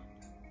 Come on.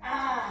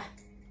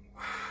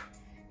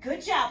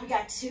 Good job. We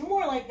got 2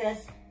 more like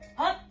this.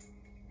 Up.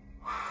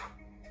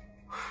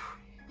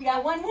 You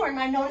got 1 more, and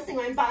I'm noticing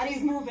my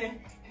body's moving.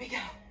 Here we go.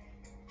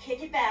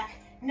 Kick it back.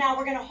 Now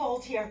we're gonna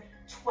hold here.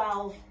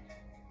 12,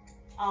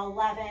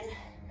 11,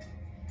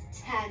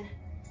 10,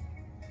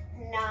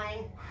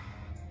 9,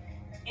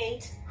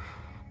 8,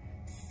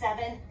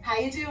 7. How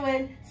you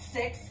doing?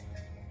 6,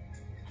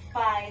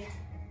 5,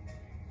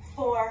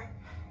 4,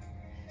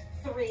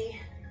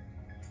 3,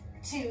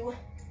 2,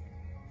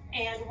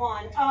 and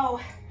 1.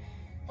 Oh,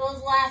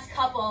 those last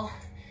couple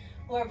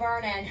were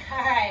burning. All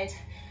right.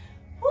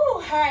 Woo,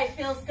 all right,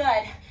 feels good.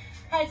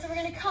 All right, so we're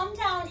gonna come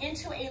down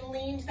into a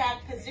leaned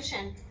back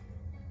position.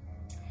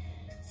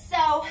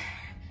 So,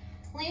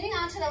 leaning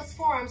onto those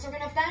forearms, we're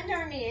gonna bend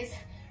our knees.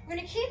 We're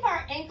gonna keep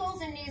our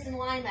ankles and knees in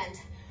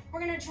alignment. We're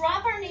gonna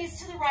drop our knees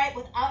to the right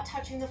without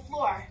touching the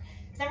floor.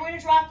 Then we're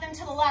gonna drop them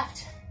to the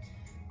left.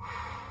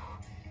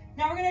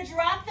 Now we're gonna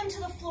drop them to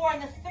the floor,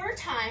 and the 3rd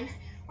time,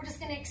 we're just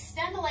gonna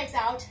extend the legs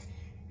out,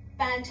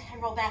 bend,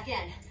 and roll back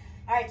in.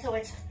 All right, so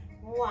it's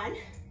 1,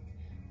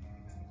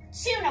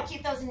 2. Now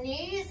keep those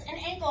knees and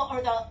the ankles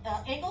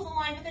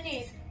aligned with the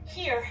knees.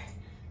 Here,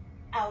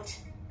 out,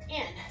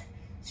 in.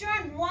 So you're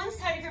on one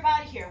side of your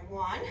body here.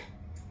 1,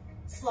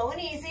 slow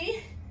and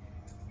easy.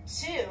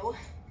 2,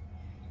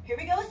 here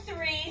we go.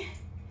 3,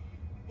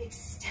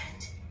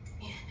 extend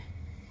in.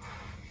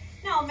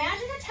 Now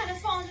imagine a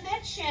tennis ball into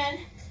that chin.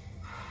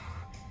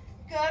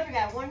 Good, we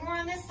got 1 more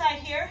on this side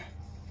here.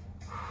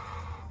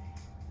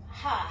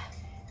 Ha.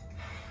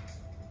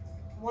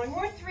 1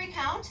 more 3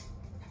 count.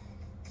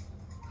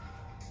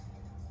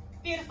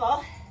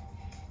 Beautiful.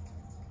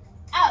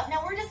 Out.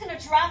 Now we're just gonna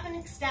drop and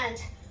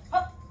extend.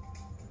 Up.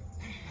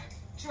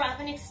 Drop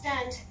and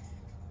extend.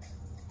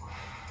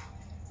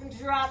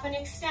 Drop and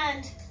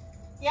extend.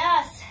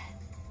 Yes.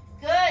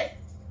 Good.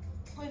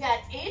 We got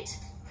 8,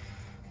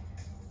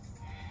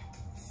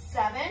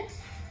 7,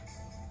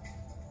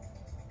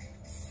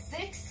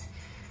 6.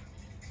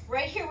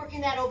 Right here,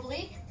 working that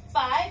oblique.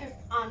 5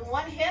 on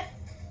 1 hip.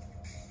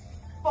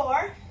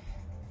 4,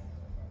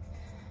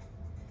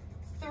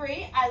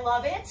 3, I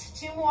love it.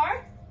 2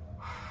 more.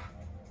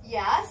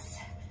 Yes.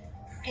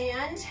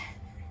 And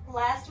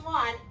last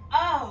one.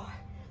 Oh,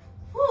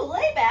 whoo,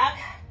 lay back.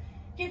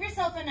 Give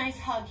yourself a nice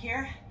hug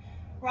here.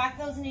 Rock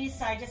those knees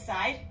side to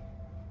side.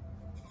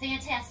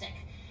 Fantastic.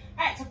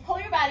 All right, so pull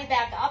your body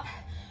back up.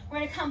 We're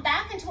gonna come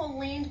back into a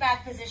leaned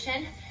back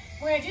position.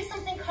 We're gonna do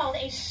something called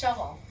a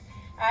shovel.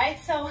 All right,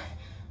 so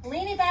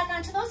leaning back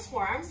onto those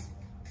forearms,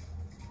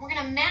 we're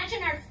gonna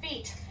imagine our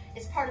feet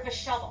is part of a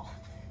shovel.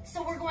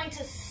 So we're going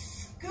to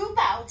scoop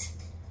out,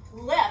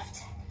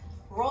 lift,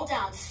 roll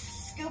down,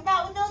 scoop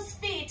out with those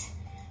feet.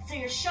 So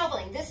you're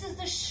shoveling. This is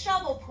the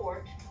shovel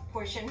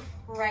portion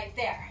right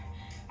there.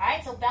 All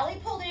right, so belly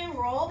pulled in,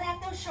 roll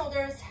back those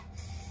shoulders.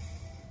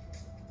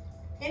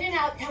 In and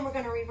out, then we're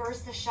gonna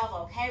reverse the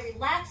shovel, okay?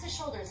 Relax the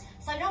shoulders.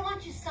 So I don't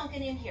want you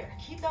sunken in here.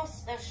 Keep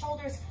those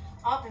shoulders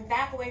up and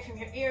back away from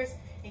your ears.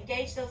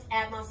 Engage those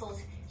ab muscles.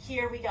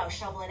 Here we go,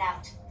 shovel it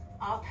out.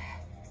 Up,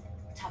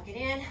 tuck it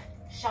in,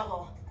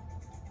 shovel.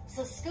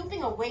 So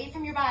scooping away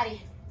from your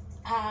body.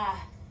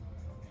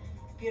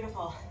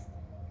 Beautiful.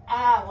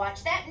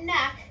 Watch that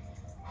neck.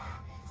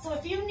 So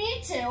if you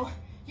need to,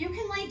 you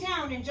can lay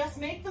down and just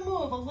make the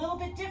move a little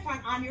bit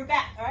different on your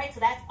back, all right? So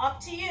that's up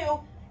to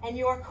you and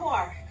your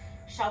core.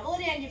 Shovel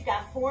it in. You've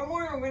got 4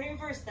 more, and we're going to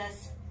reverse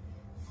this.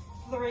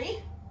 3,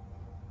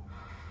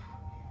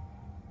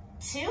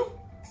 2,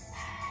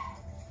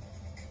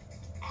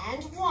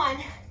 and 1.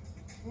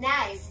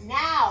 Nice.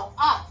 Now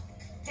up,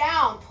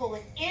 down, pull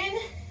it in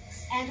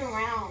and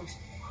around.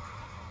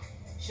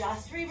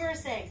 Just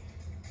reversing.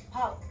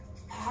 Oh.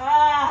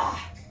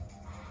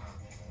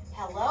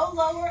 Hello,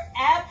 lower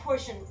ab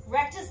portion.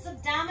 Rectus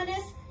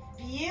abdominis.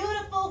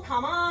 Beautiful.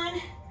 Come on.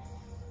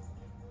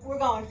 We're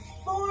going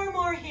 4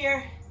 more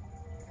here.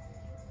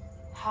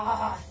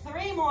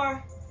 3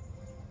 more.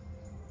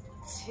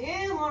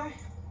 2 more.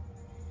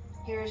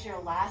 Here's your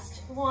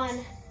last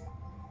one.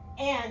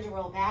 And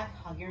roll back,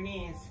 hug your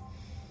knees.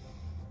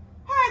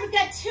 All right, we've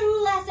got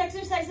 2 last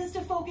exercises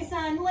to focus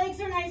on. Legs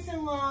are nice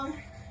and long.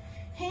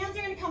 Hands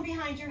are gonna come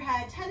behind your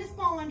head. Tennis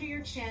ball under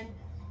your chin.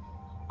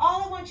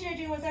 All I want you to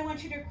do is I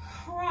want you to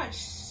crunch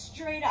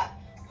straight up,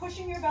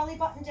 pushing your belly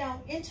button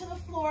down into the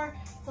floor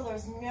so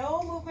there's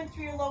no movement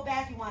through your low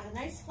back. You want a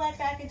nice flat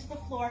back into the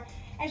floor.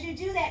 As you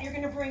do that, you're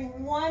gonna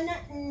bring one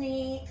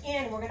knee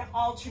in. We're gonna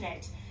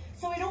alternate.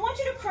 So we don't want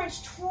you to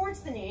crunch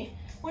towards the knee.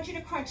 I want you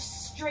to crunch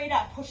straight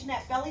up, pushing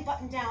that belly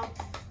button down,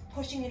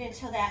 pushing it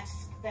into that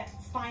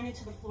spine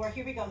into the floor.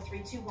 Here we go,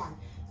 3, 2, 1.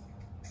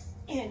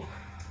 In,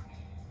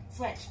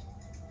 switch,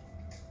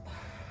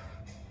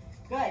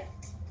 Good.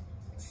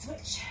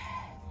 Switch.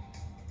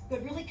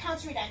 Good, really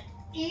concentrate on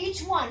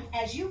each one.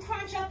 As you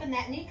crunch up and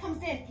that knee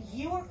comes in,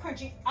 you are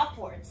crunching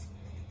upwards.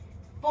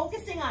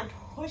 Focusing on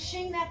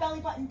pushing that belly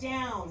button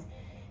down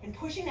and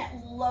pushing that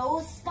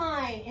low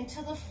spine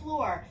into the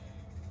floor.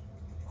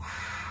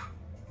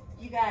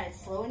 You got it.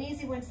 Slow and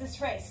easy wins this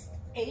race.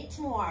 8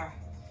 more.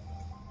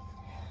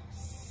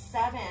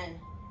 7.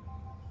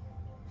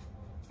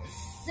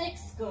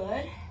 6,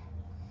 good.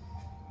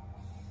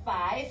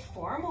 5,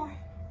 4 more.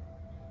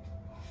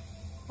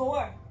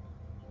 4.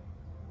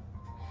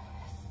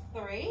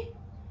 3,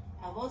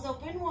 elbows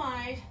open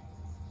wide.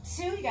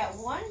 2, you got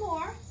 1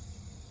 more.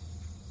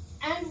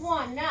 And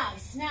 1,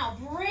 nice. Now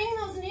bring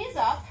those knees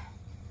up,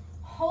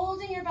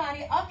 holding your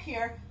body up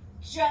here,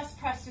 just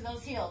press through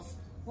those heels.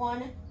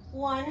 1,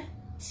 1,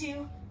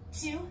 2,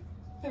 2,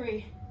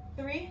 3,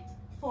 3,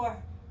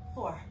 4,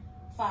 4,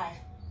 5,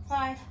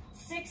 5,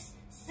 6,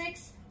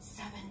 6,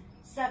 7,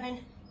 7,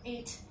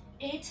 8,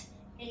 8,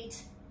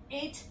 8,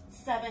 8,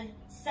 7,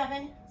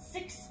 7,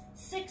 6,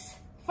 6,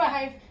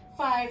 5,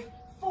 5,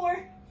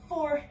 4,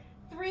 4,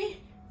 3,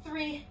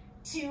 3,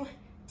 2,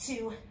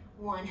 2,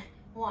 1,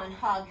 1.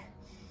 Hug.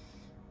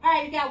 All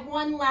right, we got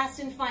one last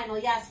and final.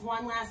 Yes,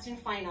 one last and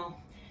final.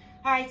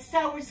 All right,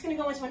 so we're just going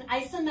to go into an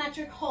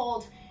isometric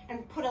hold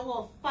and put a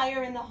little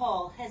fire in the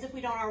hole, as if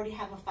we don't already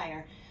have a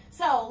fire.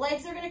 So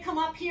legs are going to come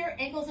up here,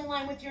 ankles in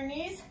line with your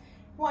knees.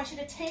 I want you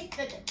to take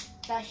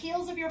the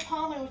heels of your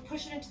palm and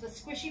push it into the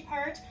squishy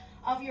part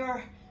of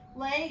your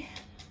leg,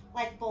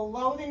 like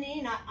below the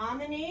knee, not on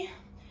the knee.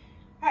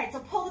 All right, so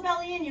pull the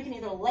belly in. You can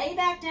either lay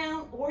back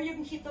down or you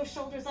can keep those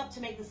shoulders up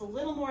to make this a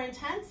little more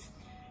intense.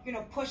 You're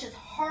gonna push as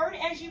hard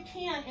as you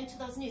can into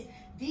those knees.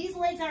 These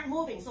legs aren't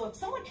moving, so if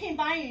someone came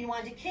by you and you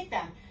wanted to kick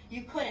them,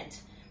 you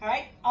couldn't, all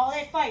right? All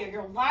that fire,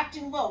 you're locked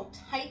and low,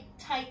 tight,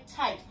 tight,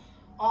 tight.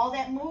 All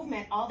that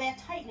movement, all that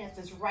tightness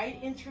is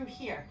right in through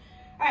here.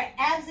 All right,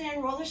 abs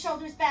in, roll the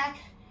shoulders back,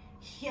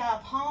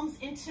 palms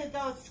into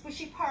the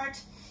squishy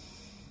part.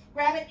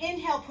 Grab it,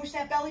 inhale, push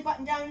that belly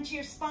button down into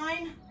your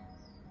spine.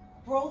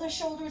 Roll the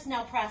shoulders,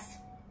 now press,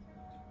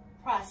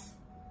 press,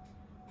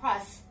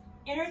 press.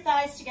 Inner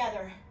thighs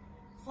together.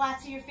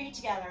 Flats of your feet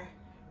together,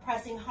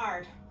 pressing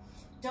hard.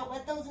 Don't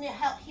let those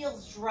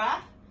heels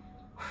drop.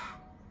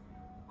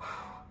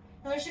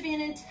 Now there should be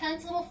an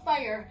intense little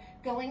fire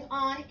going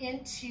on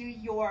into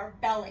your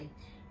belly.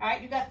 All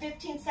right, you've got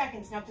 15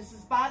 seconds. Now if this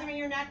is bothering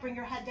your neck, bring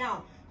your head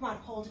down. Come on,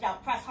 hold it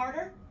out. Press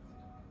harder,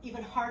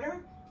 even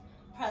harder.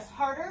 Press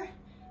harder,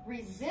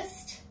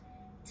 resist.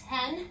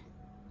 10,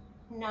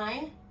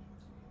 9,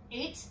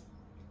 8,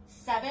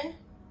 7,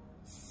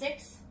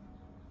 6,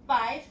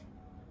 5,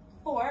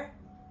 4,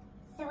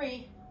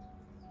 3,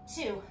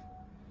 2,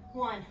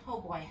 1. Oh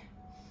boy.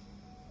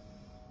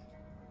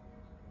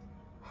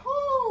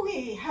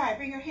 Whoo-wee. All right,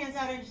 bring your hands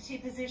out into T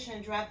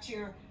position. Drop to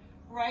your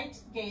right,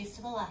 gaze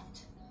to the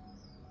left.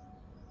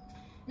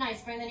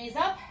 Nice, bring the knees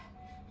up.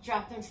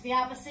 Drop them to the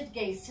opposite,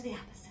 gaze to the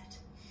opposite.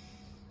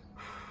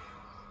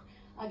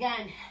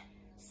 Again,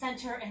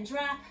 center and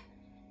drop.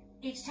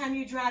 Each time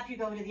you drop, you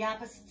go to the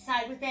opposite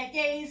side with that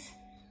gaze.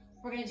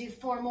 We're gonna do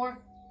 4 more.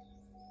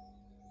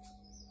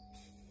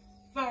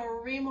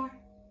 3 more.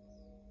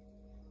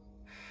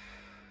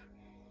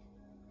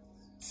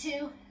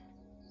 2.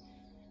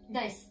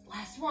 Nice,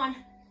 last one.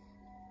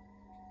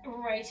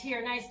 Right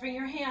here, nice. Bring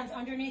your hands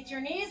underneath your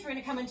knees. We're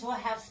gonna come into a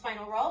half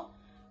spinal roll. All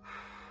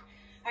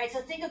right, so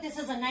think of this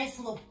as a nice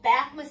little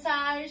back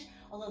massage,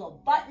 a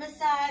little butt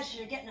massage.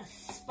 You're getting a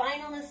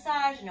spinal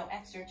massage, no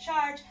extra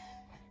charge.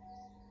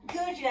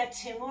 Good, you got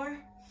 2 more.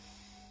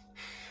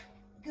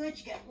 Good,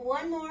 you got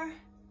 1 more.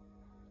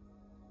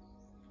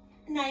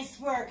 Nice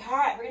work. All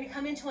right, we're gonna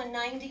come into a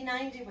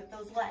 90-90 with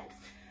those legs.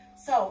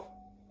 So,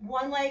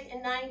 one leg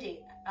in 90.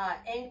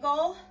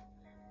 Ankle,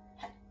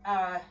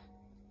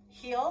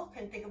 heel,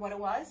 couldn't think of what it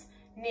was,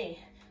 knee,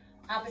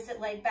 opposite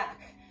leg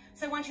back.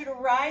 So I want you to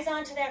rise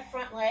onto that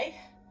front leg,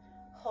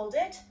 hold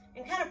it,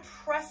 and kind of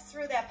press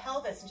through that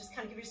pelvis and just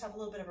kind of give yourself a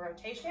little bit of a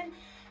rotation,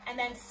 and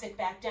then sit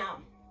back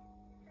down.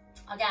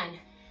 Again,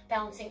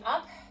 balancing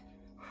up.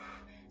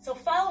 So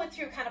follow it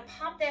through, kind of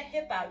pop that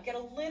hip out, get a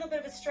little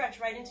bit of a stretch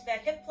right into that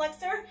hip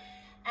flexor,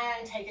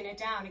 and taking it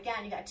down.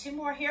 Again, you got 2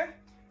 more here.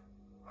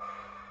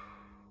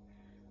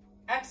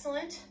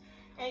 Excellent.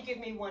 And give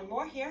me 1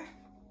 more here.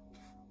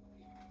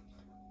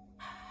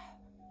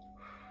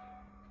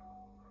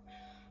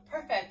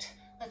 Perfect.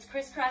 Let's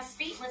crisscross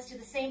feet. Let's do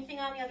the same thing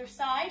on the other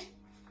side.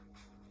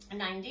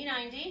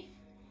 90-90.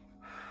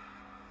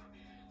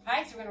 All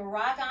right, so we're going to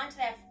rock onto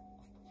that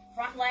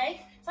front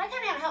leg. So I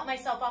kind of got to help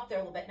myself up there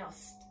a little bit. Now,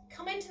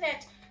 come into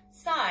that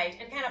side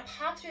and kind of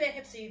pop through that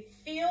hip so you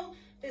feel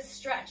this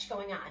stretch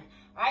going on.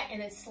 All right,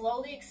 and then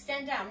slowly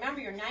extend down. Remember,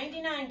 you're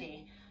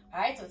 90-90. All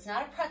right, so it's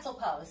not a pretzel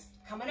pose.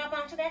 Coming up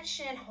onto that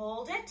shin,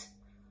 hold it.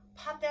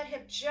 Pop that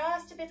hip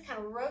just a bit, kind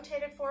of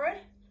rotate it forward.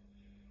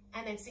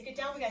 And then sink it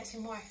down. We got 2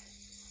 more.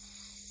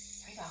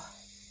 There we go.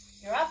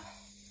 You're up.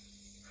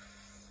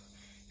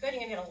 Good,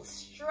 you're gonna get a little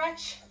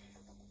stretch.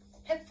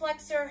 Hip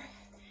flexor.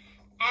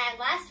 And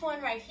last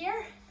one right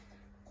here.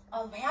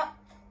 All the way up.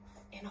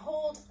 and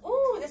hold.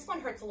 Ooh, this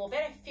one hurts a little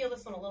bit. I feel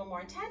this one a little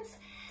more intense.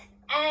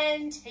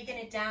 And taking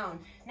it down.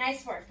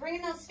 Nice work.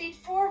 Bringing those feet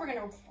forward. We're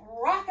going to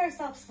rock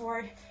ourselves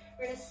forward.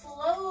 We're going to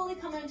slowly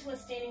come into a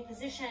standing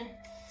position.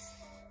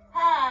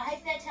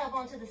 Hike that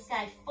tailbone to the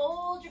sky.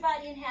 Fold your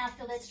body in half.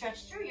 Feel that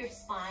stretch through your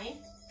spine.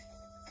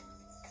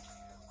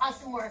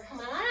 Awesome work.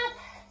 Come on up.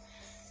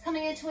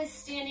 Coming into a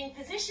standing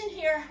position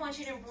here. I want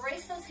you to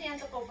embrace those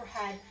hands up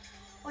overhead.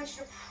 I want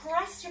you to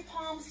press your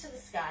palms to the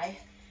sky.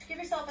 Give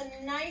yourself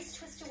a nice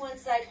twist to one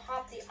side.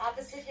 Pop the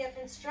opposite hip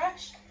and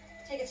stretch.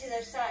 Take it to the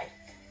other side.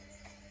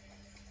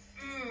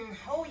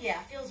 Oh yeah,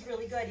 feels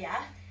really good,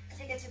 yeah?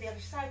 Take it to the other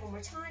side one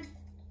more time.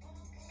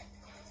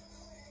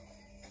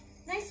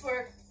 Nice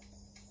work.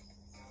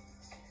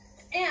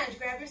 And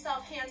grab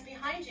yourself, hands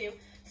behind you.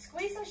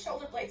 Squeeze those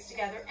shoulder blades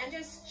together and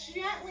just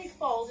gently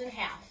fold in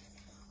half.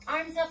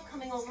 Arms up,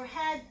 coming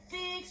overhead.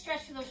 Big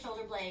stretch through those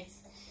shoulder blades.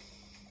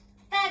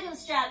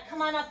 Fabulous job.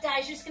 Come on up,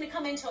 guys. You're just going to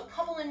come into a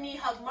couple of knee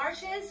hug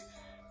marches.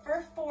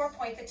 For 4,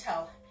 point the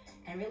toe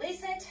and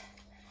release it.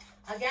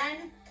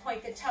 Again,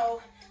 point the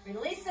toe,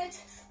 release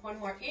it. One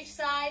more each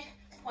side.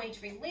 Point,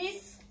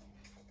 release.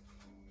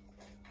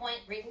 Point,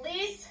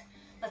 release.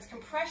 Let's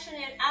compression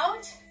it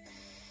out.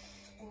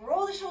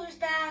 Roll the shoulders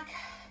back.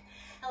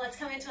 And let's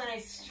come into a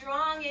nice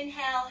strong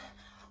inhale.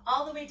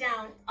 All the way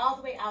down, all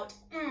the way out.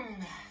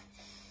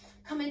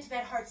 Come into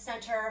that heart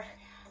center.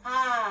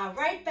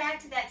 Right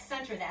back to that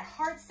center, that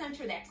heart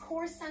center, that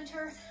core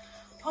center.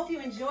 Hope you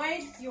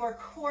enjoyed your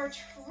core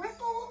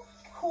triple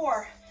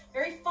core.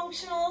 Very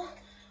functional.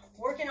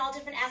 Working all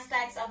different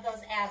aspects of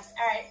those abs.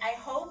 All right, I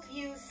hope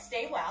you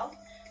stay well.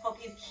 Hope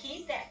you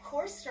keep that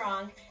core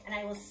strong, and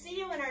I will see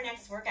you in our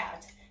next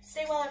workout.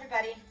 Stay well,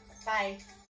 everybody. Bye.